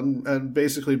DL and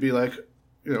basically be like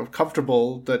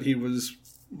comfortable that he was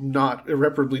not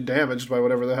irreparably damaged by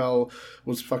whatever the hell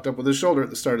was fucked up with his shoulder at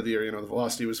the start of the year. The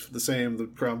velocity was the same, the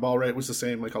ground ball rate was the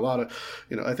same. Like a lot of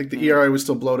I think the ERA was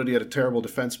still bloated. He had a terrible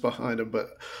defense behind him,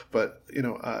 but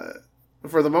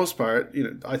for the most part,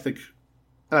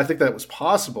 I think that was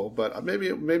possible, but maybe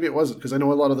it wasn't, because I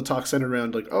know a lot of the talk centered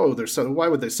around like, oh, why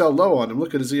would they sell low on him?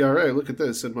 Look at his ERA, look at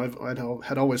this. And I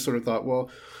had always sort of thought, well,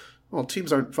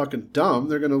 teams aren't fucking dumb.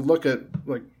 They're going to look at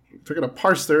they're going to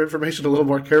parse their information a little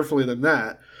more carefully than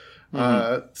that.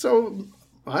 So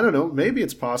I don't know. Maybe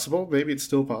it's possible. Maybe it's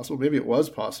still possible. Maybe it was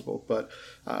possible. But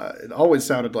it always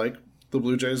sounded like the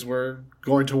Blue Jays were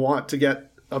going to want to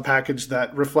get a package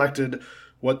that reflected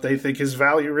what they think his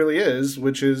value really is,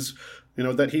 which is,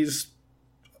 that he's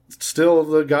still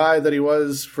the guy that he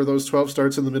was for those 12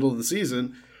 starts in the middle of the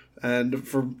season and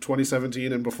from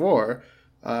 2017 and before,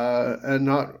 and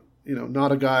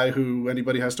not a guy who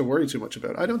anybody has to worry too much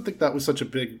about. I don't think that was such a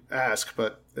big ask,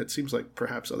 but it seems like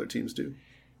perhaps other teams do.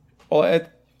 Well,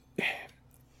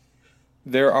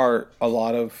 there are a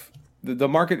lot of the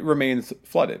market remains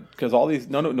flooded because all these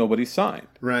nobody's signed.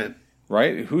 Right.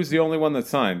 Who's the only one that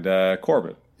signed?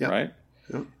 Corbin. Yeah. Right.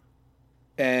 Yeah.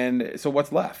 And so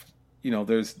what's left?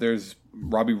 There's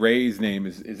Robbie Ray's name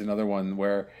is another one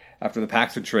where after the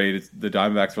Paxton trade, the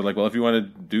Diamondbacks were like, well, if you want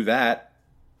to do that,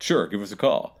 sure, give us a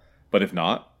call. But if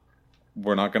not,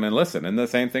 we're not going to listen. And the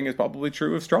same thing is probably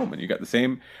true of Stroman. You got the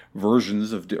same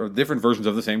versions or different versions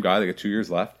of the same guy. They got 2 years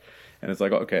left. And it's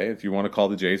like, okay, if you want to call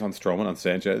the Jays on Stroman, on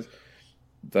Sanchez,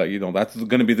 that's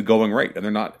going to be the going rate. And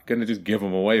they're not going to just give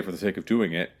them away for the sake of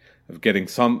doing it, of getting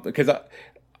some. Because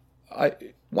I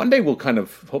one day we'll kind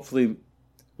of, hopefully,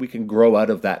 we can grow out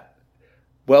of that.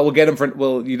 Well, we'll get him for.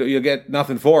 Well, you'll get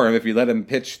nothing for him if you let him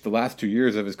pitch the last 2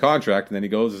 years of his contract, and then he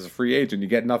goes as a free agent. You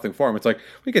get nothing for him. It's like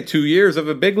we get 2 years of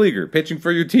a big leaguer pitching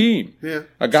for your team. Yeah,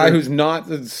 a guy who's not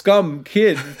the scum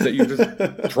kid that you're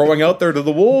just throwing out there to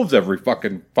the wolves every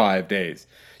fucking 5 days.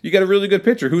 You get a really good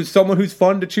pitcher who's someone who's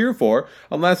fun to cheer for,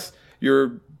 unless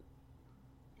you're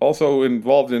also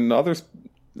involved in others.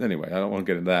 Anyway, I don't want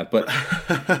to get into that, but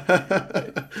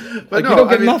you don't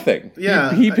get nothing.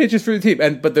 Yeah, he pitches for the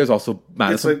team, but there's also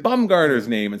Madison Bumgarner's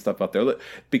name and stuff out there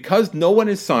because no one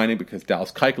is signing. Because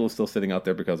Dallas Keuchel is still sitting out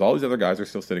there. Because all these other guys are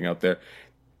still sitting out there.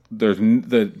 There's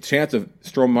the chance of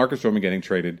Marcus Stroman getting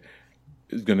traded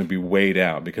is going to be way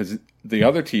down because the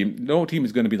other team, no team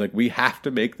is going to be like, we have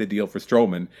to make the deal for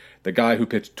Stroman, the guy who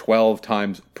pitched 12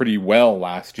 times pretty well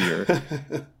last year.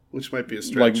 Which might be a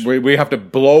stretch. Like we have to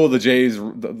blow the Jays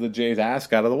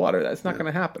ass out of the water. That's not going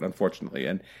to happen, unfortunately.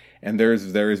 And there is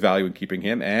value in keeping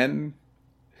him and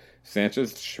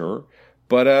Sanchez, sure.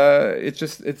 But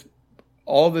it's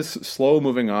all this slow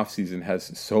moving off season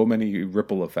has so many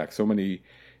ripple effects, so many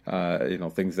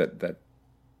things that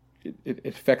it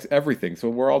affects everything. So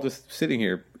we're all just sitting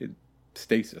here in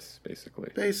stasis, basically.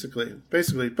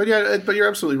 Basically. But yeah, but you're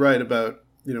absolutely right about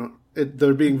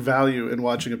there being value in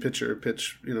watching a pitcher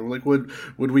pitch. Like would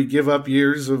we give up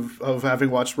years of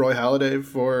having watched Roy Halladay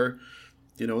for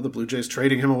the Blue Jays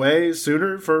trading him away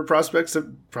sooner for prospects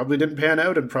that probably didn't pan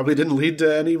out and probably didn't lead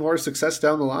to any more success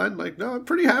down the line? Like, no, I'm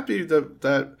pretty happy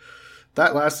that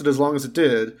lasted as long as it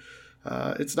did.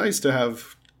 It's nice to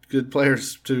have good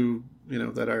players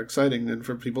that are exciting and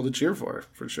for people to cheer for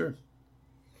sure.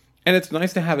 And it's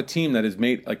nice to have a team that is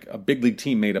made, like a big league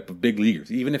team made up of big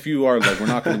leaguers. Even if you are like, we're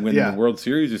not going to win the World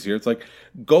Series this year, it's like,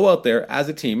 go out there as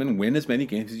a team and win as many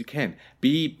games as you can.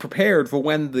 Be prepared for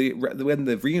when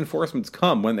the reinforcements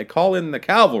come, when they call in the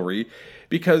cavalry,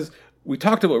 because we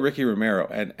talked about Ricky Romero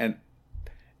and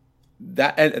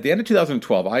that at the end of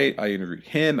 2012, I interviewed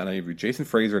him and I interviewed Jason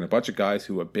Fraser and a bunch of guys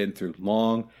who have been through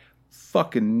long,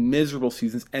 fucking miserable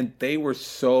seasons, and they were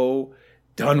so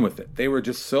done with it. They were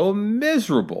just so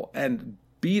miserable and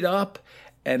beat up,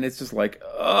 and it's just like,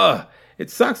 it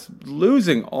sucks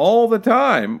losing all the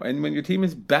time. And when your team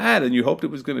is bad and you hoped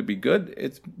it was going to be good,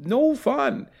 it's no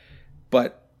fun.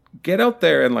 But get out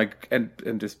there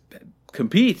and just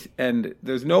compete. And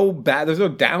there's no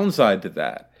downside to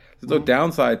that. There's no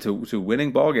downside to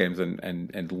winning ball games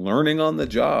and learning on the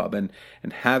job and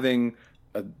having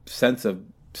a sense of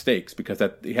stakes. Because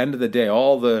at the end of the day,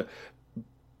 all the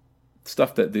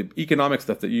stuff the economic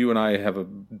stuff that you and I have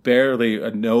barely a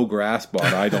no grasp on.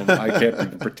 I can't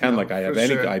even pretend like I have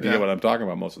any idea what I'm talking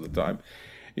about most of the time.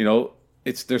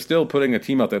 They're still putting a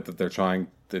team out there that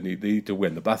they need to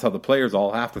win. That's how the players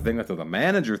all have to think. That's how the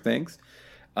manager thinks.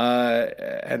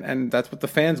 And that's what the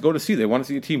fans go to see. They want to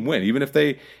see a team win, even if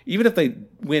they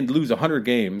lose 100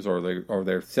 games or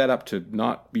they're set up to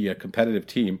not be a competitive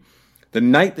team. The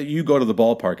night that you go to the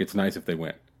ballpark, it's nice if they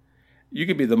win. You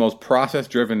could be the most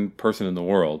process-driven person in the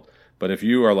world, but if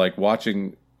you are like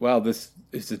watching, this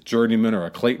is a journeyman or a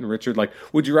Clayton Richard, like,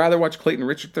 would you rather watch Clayton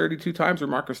Richard 32 times or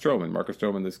Marcus Stroman? Marcus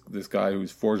Stroman, this guy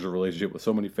who's forged a relationship with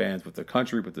so many fans, with the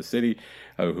country, with the city,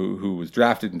 who was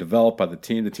drafted and developed by the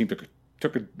team. The team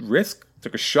took a risk,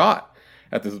 took a shot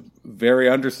at this very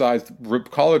undersized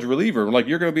college reliever. Like,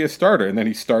 you're going to be a starter, and then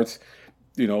he starts,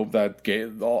 that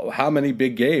game. How many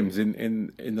big games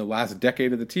in the last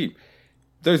decade of the team?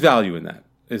 There's value in that,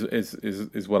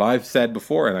 is what I've said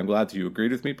before, and I'm glad that you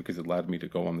agreed with me because it allowed me to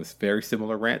go on this very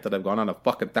similar rant that I've gone on a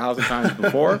fucking 1,000 times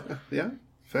before. Yeah,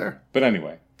 fair. But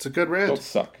anyway. It's a good rant. Don't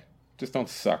suck. Just don't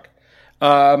suck.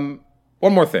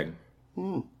 one more thing.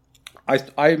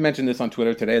 I mentioned this on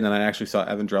Twitter today, and then I actually saw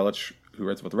Evan Drellich, who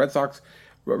writes about the Red Sox,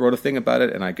 wrote a thing about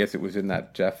it, and I guess it was in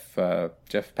that Jeff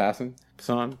Passan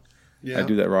song. Yeah. I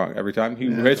do that wrong every time. He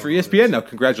writes for ESPN now.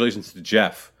 Congratulations to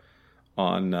Jeff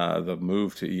on the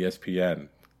move to ESPN,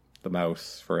 the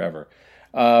mouse forever.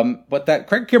 But that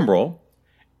Craig Kimbrell,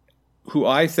 who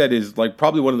I said is like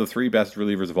probably one of the 3 best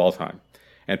relievers of all time,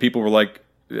 and people were like,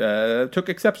 took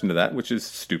exception to that, which is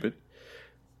stupid.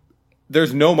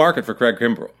 There's no market for Craig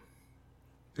Kimbrell,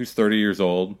 who's 30 years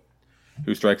old,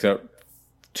 who strikes out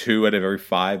 2 out of every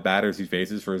 5 batters he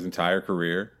faces for his entire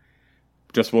career,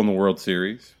 just won the World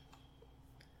Series.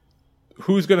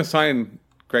 Who's going to sign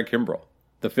Craig Kimbrell?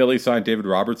 The Phillies signed David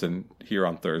Robertson here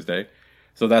on Thursday,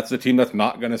 so that's the team that's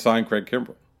not going to sign Craig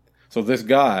Kimbrell. So this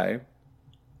guy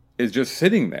is just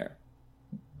sitting there,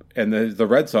 and the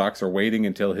Red Sox are waiting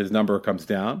until his number comes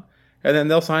down, and then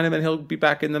they'll sign him, and he'll be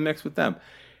back in the mix with them.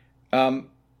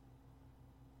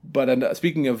 But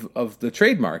speaking of the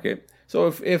trade market, so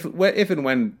if and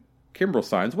when Kimbrell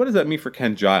signs, what does that mean for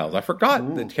Ken Giles? I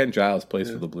forgot that Ken Giles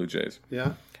plays for the Blue Jays.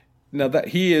 Yeah. Now that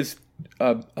he is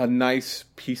a nice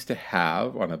piece to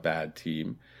have on a bad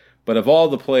team, but of all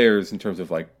the players in terms of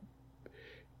like,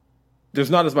 there's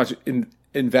not as much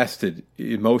invested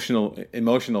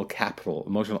emotional capital,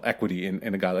 emotional equity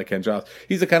in a guy like Ken Giles.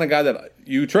 He's the kind of guy that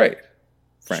you trade.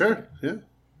 Frankly. Sure. Yeah.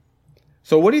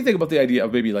 So what do you think about the idea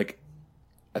of maybe like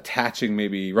attaching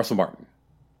maybe Russell Martin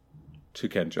to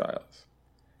Ken Giles?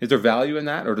 Is there value in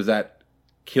that, or does that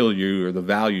kill you or the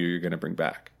value you're going to bring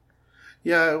back?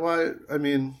 Yeah, why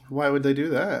would they do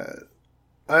that?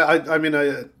 I mean,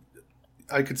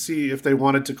 I could see if they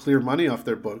wanted to clear money off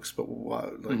their books, but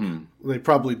they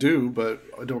probably do. But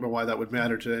I don't know why that would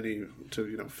matter to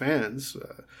fans.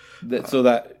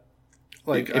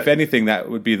 If anything, that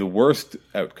would be the worst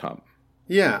outcome.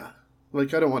 Yeah,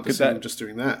 like I don't want to see them just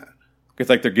doing that.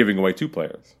 It's like they're giving away 2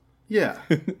 players. Yeah,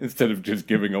 instead of just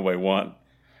giving away one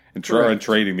and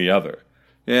trading the other.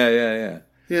 Yeah.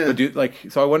 But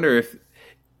so I wonder if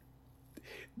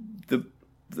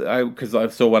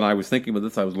so when I was thinking about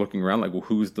this, I was looking around like, well,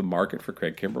 who's the market for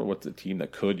Craig Kimbrell? What's the team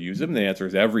that could use him? The answer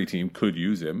is every team could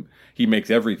use him. He makes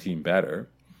every team better,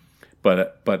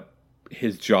 but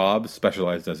his job,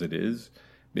 specialized as it is,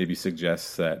 maybe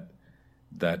suggests that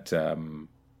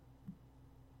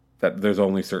there's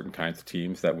only certain kinds of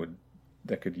teams that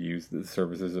could use the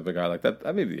services of a guy like that.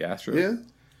 Maybe the Astros,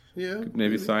 could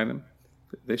maybe sign him.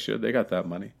 They should. They got that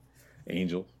money.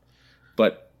 Angels,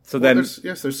 but. So there's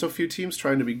so few teams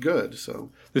trying to be good.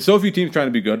 So there's so few teams trying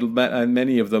to be good, and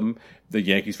many of them, the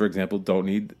Yankees, for example, don't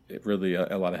need really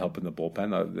a lot of help in the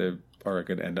bullpen. They are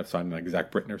going to end up signing like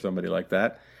Zach Britton or somebody like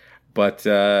that. But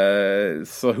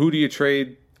so who do you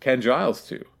trade Ken Giles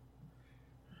to?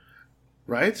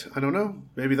 Right? I don't know.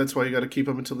 Maybe that's why you got to keep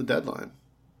him until the deadline.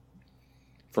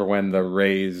 For when the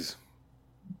Rays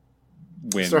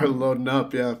win, start loading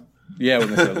up. Yeah. Yeah, when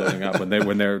they start loading up,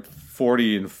 when they're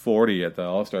 40-40 at the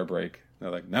All-Star break,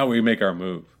 they're like, now we make our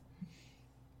move.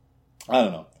 I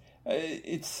don't know.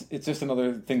 It's just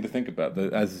another thing to think about.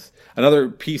 As another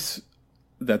piece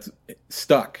that's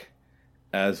stuck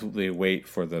as they wait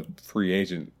for the free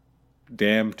agent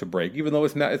dam to break, even though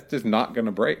it's just not going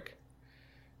to break.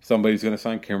 Somebody's going to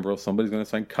sign Kimbrell. Somebody's going to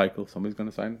sign Keuchel. Somebody's going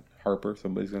to sign Harper.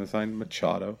 Somebody's going to sign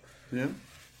Machado. Yeah.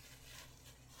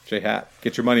 J-Hat,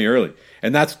 get your money early.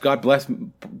 And that's, God bless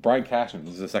Brian Cashman.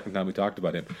 This is the second time we talked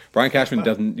about him. Brian Cashman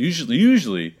doesn't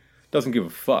usually doesn't give a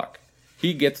fuck.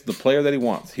 He gets the player that he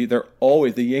wants.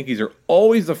 The Yankees are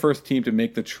always the first team to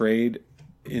make the trade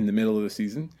in the middle of the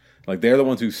season. Like, they're the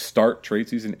ones who start trade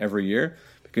season every year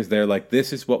because they're like,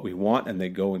 this is what we want, and they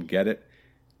go and get it.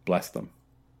 Bless them.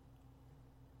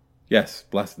 Yes,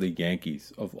 bless the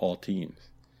Yankees of all teams.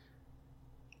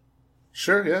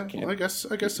 Sure, yeah. Well, I guess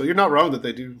so. You're not wrong that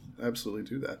they do absolutely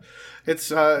do that.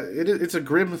 It's a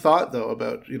grim thought though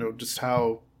about just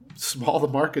how small the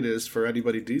market is for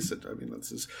anybody decent. I mean, that's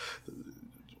just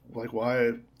like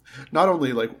why. Not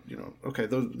only okay,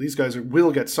 these guys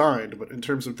will get signed, but in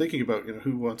terms of thinking about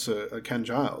who wants a Ken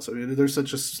Giles. I mean, there's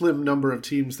such a slim number of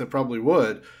teams that probably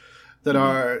would. That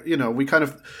are we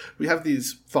have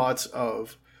these thoughts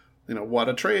of what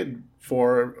a trade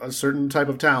for a certain type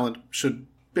of talent should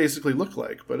basically look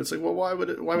like, but it's like, well, why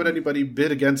would anybody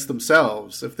bid against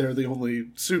themselves if they're the only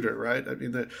suitor, right? I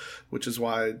mean, which is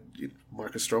why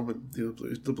Marcus Stroman,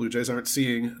 the Blue Jays aren't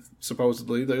seeing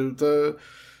supposedly the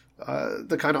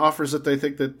kind of offers that they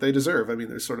think that they deserve. I mean,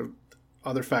 there's sort of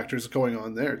other factors going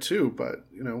on there too, but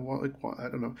I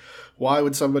don't know, why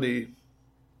would somebody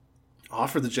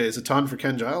offer the Jays a ton for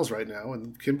Ken Giles right now,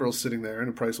 and Kimbrel's sitting there, and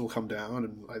the price will come down,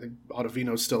 and I think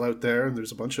Ottavino's still out there, and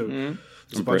there's a bunch of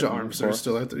arms that are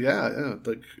still out there. Yeah,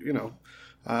 like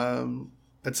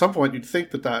at some point you'd think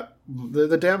that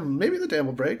the dam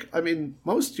will break. I mean,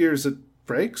 most years it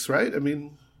breaks, right? I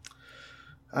mean,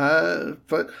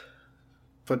 but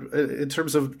in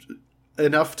terms of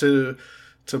enough to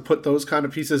put those kind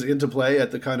of pieces into play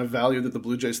at the kind of value that the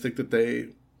Blue Jays think that they,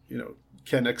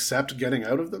 can accept getting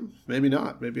out of them, maybe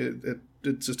not. Maybe it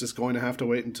just is going to have to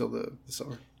wait until the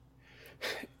summer.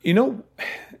 You know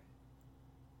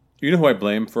who I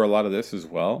blame for a lot of this as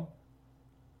well?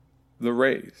 The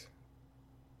Rays.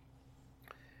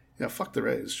 Yeah, fuck the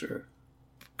Rays, sure.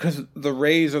 Because the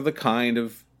Rays are the kind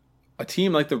of a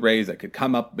team like the Rays that could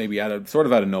come up maybe out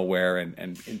of nowhere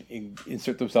and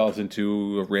insert themselves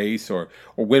into a race or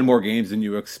win more games than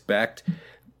you expect.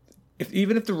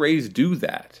 Even if the Rays do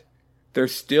that, they're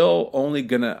still only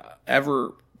going to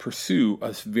ever pursue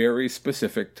a very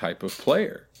specific type of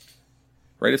player.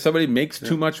 Right? If somebody makes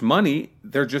too much money,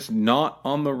 they're just not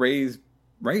on the Rays'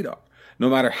 radar. No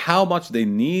matter how much they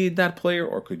need that player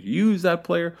or could use that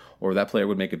player, or that player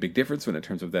would make a big difference in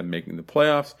terms of them making the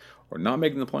playoffs or not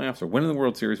making the playoffs or winning the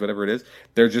World Series, whatever it is,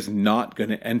 they're just not going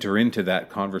to enter into that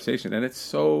conversation. And it's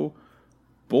so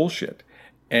bullshit.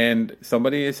 And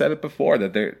somebody has said it before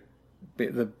that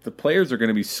the players are going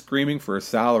to be screaming for a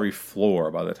salary floor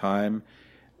by the time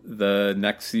the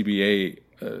next CBA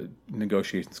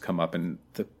negotiations come up, and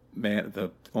the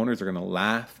owners are going to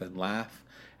laugh,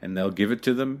 and they'll give it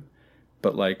to them.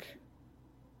 But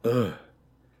because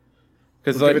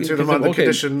give it to them on the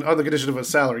condition of a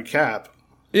salary cap.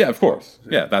 Yeah, of course.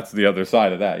 Yeah, that's the other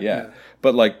side of that. Yeah.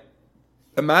 But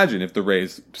imagine if the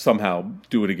Rays somehow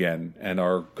do it again and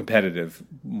are competitive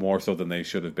more so than they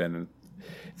should have been. And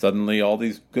suddenly, all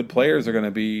these good players are going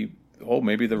to be. Oh,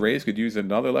 maybe the Rays could use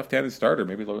another left-handed starter.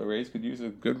 Maybe the Rays could use a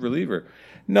good reliever.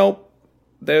 Nope,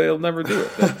 they'll never do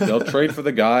it. They'll trade for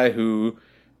the guy who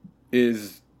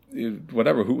is.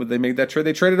 Whatever, who would they make that trade?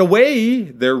 They traded away.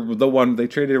 They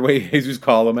traded away Jesus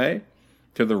Colome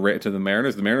to the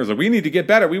Mariners. The Mariners are, we need to get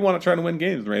better. We want to try to win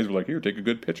games. The Rays were like, here, take a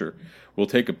good pitcher. We'll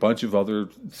take a bunch of other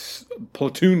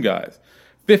platoon guys,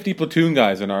 50 platoon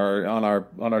guys on our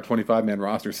 25-man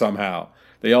roster somehow.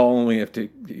 They all only have to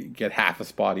get half a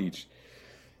spot each.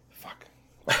 Fuck.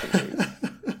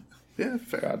 Yeah,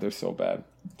 fair. God, they're so bad.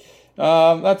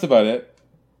 That's about it.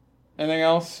 Anything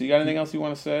else? You got anything else you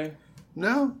want to say?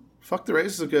 No, fuck the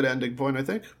Rays is a good ending point, I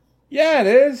think. Yeah, it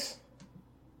is.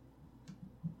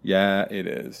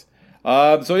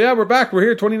 So yeah, we're back. We're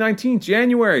here 2019,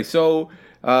 January. So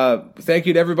thank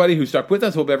you to everybody who stuck with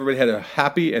us. Hope everybody had a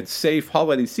happy and safe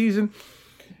holiday season.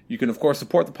 You can, of course,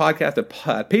 support the podcast at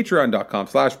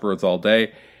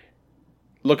patreon.com/birdsallday.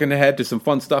 Looking ahead to some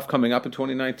fun stuff coming up in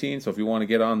 2019. So if you want to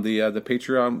get on the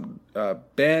Patreon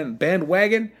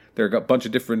bandwagon, there are a bunch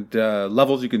of different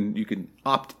levels you can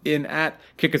opt in at.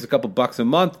 Kick us a couple bucks a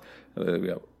month. We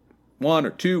have 1 or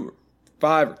 2 or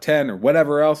 5 or 10 or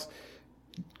whatever else.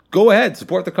 Go ahead,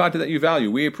 support the content that you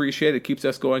value. We appreciate it. It keeps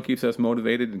us going, keeps us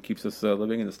motivated, and keeps us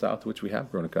living in the style to which we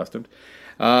have grown accustomed.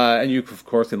 And you, of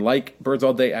course, can like Birds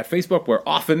All Day at Facebook, where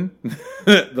often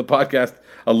the podcast,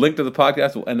 a link to the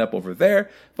podcast will end up over there.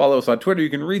 Follow us on Twitter. You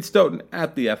can read Stoughton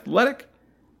at The Athletic.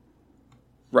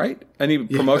 Right? Any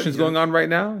promotions going on right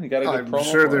now? You got a good promo? I'm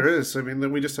sure there is. I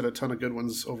mean, we just had a ton of good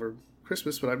ones over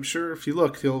Christmas, but I'm sure if you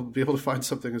look, you'll be able to find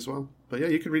something as well. But yeah,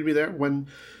 you can read me there when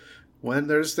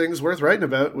there's things worth writing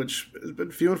about, which has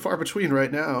been few and far between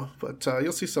right now. But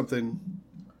you'll see something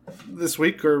this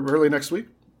week or early next week,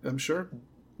 I'm sure.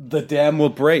 The dam will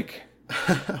break.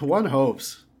 One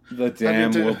hopes. The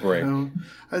dam will break.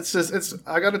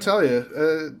 I got to tell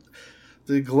you,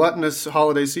 the gluttonous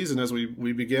holiday season, as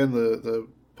we began the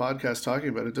podcast talking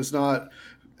about it, does not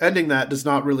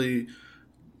really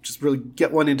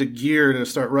get one into gear to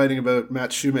start writing about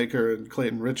Matt Shoemaker and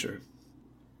Clayton Richard.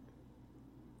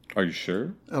 Are you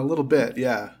sure? A little bit,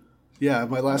 yeah. Yeah,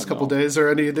 my last couple days are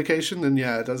any indication, then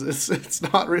yeah, it does. It's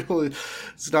not really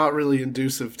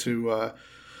inducive to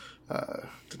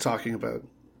talking about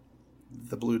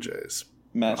the Blue Jays.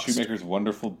 Matt Shoemaker's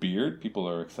wonderful beard. People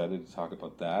are excited to talk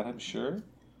about that, I'm sure.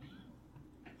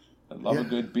 I love a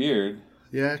good beard.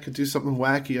 Yeah, it could do something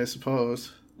wacky, I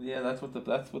suppose. Yeah, that's what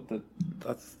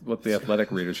the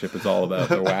Athletic readership is all about.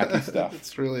 The wacky stuff.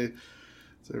 It's really,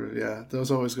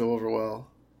 those always go over well.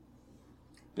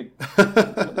 What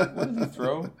does he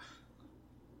throw?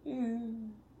 Yeah.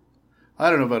 I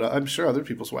don't know, but I'm sure other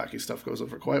people's wacky stuff goes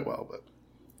over quite well. But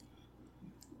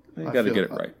you got to get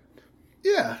it right.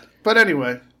 Yeah, but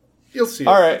anyway, You'll see it.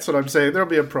 All right. That's what I'm saying. There'll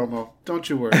be a promo. Don't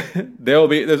you worry.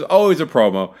 There's always a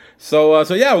promo. So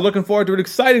yeah, we're looking forward to an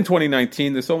exciting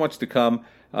 2019. There's so much to come.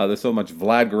 There's so much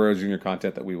Vlad Guerrero Jr.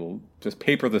 content that we will just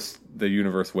paper the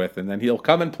universe with, and then he'll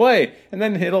come and play, and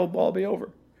then it'll all be over.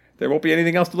 There won't be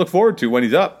anything else to look forward to when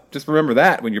he's up. Just remember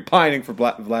that when you're pining for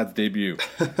Vlad's debut.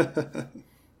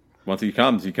 Once he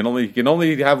comes, he can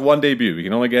only have one debut. He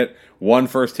can only get one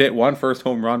first hit, one first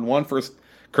home run, one first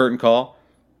curtain call.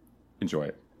 Enjoy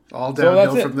it. All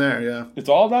downhill from there, yeah. It's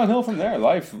all downhill from there.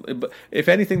 Life. If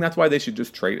anything, that's why they should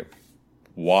just trade him.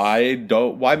 Why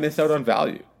miss out on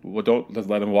value? Well, don't just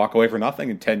let him walk away for nothing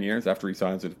in 10 years after he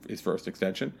signs his first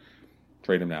extension.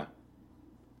 Trade him now.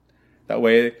 That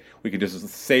way, we can just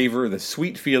savor the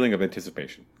sweet feeling of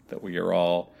anticipation that we are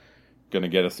all going to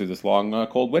get us through this long,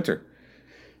 cold winter.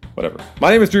 Whatever.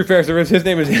 My name is Drew Fairservice. His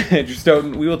name is Andrew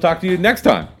Stoughton. We will talk to you next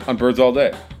time on Birds All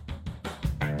Day.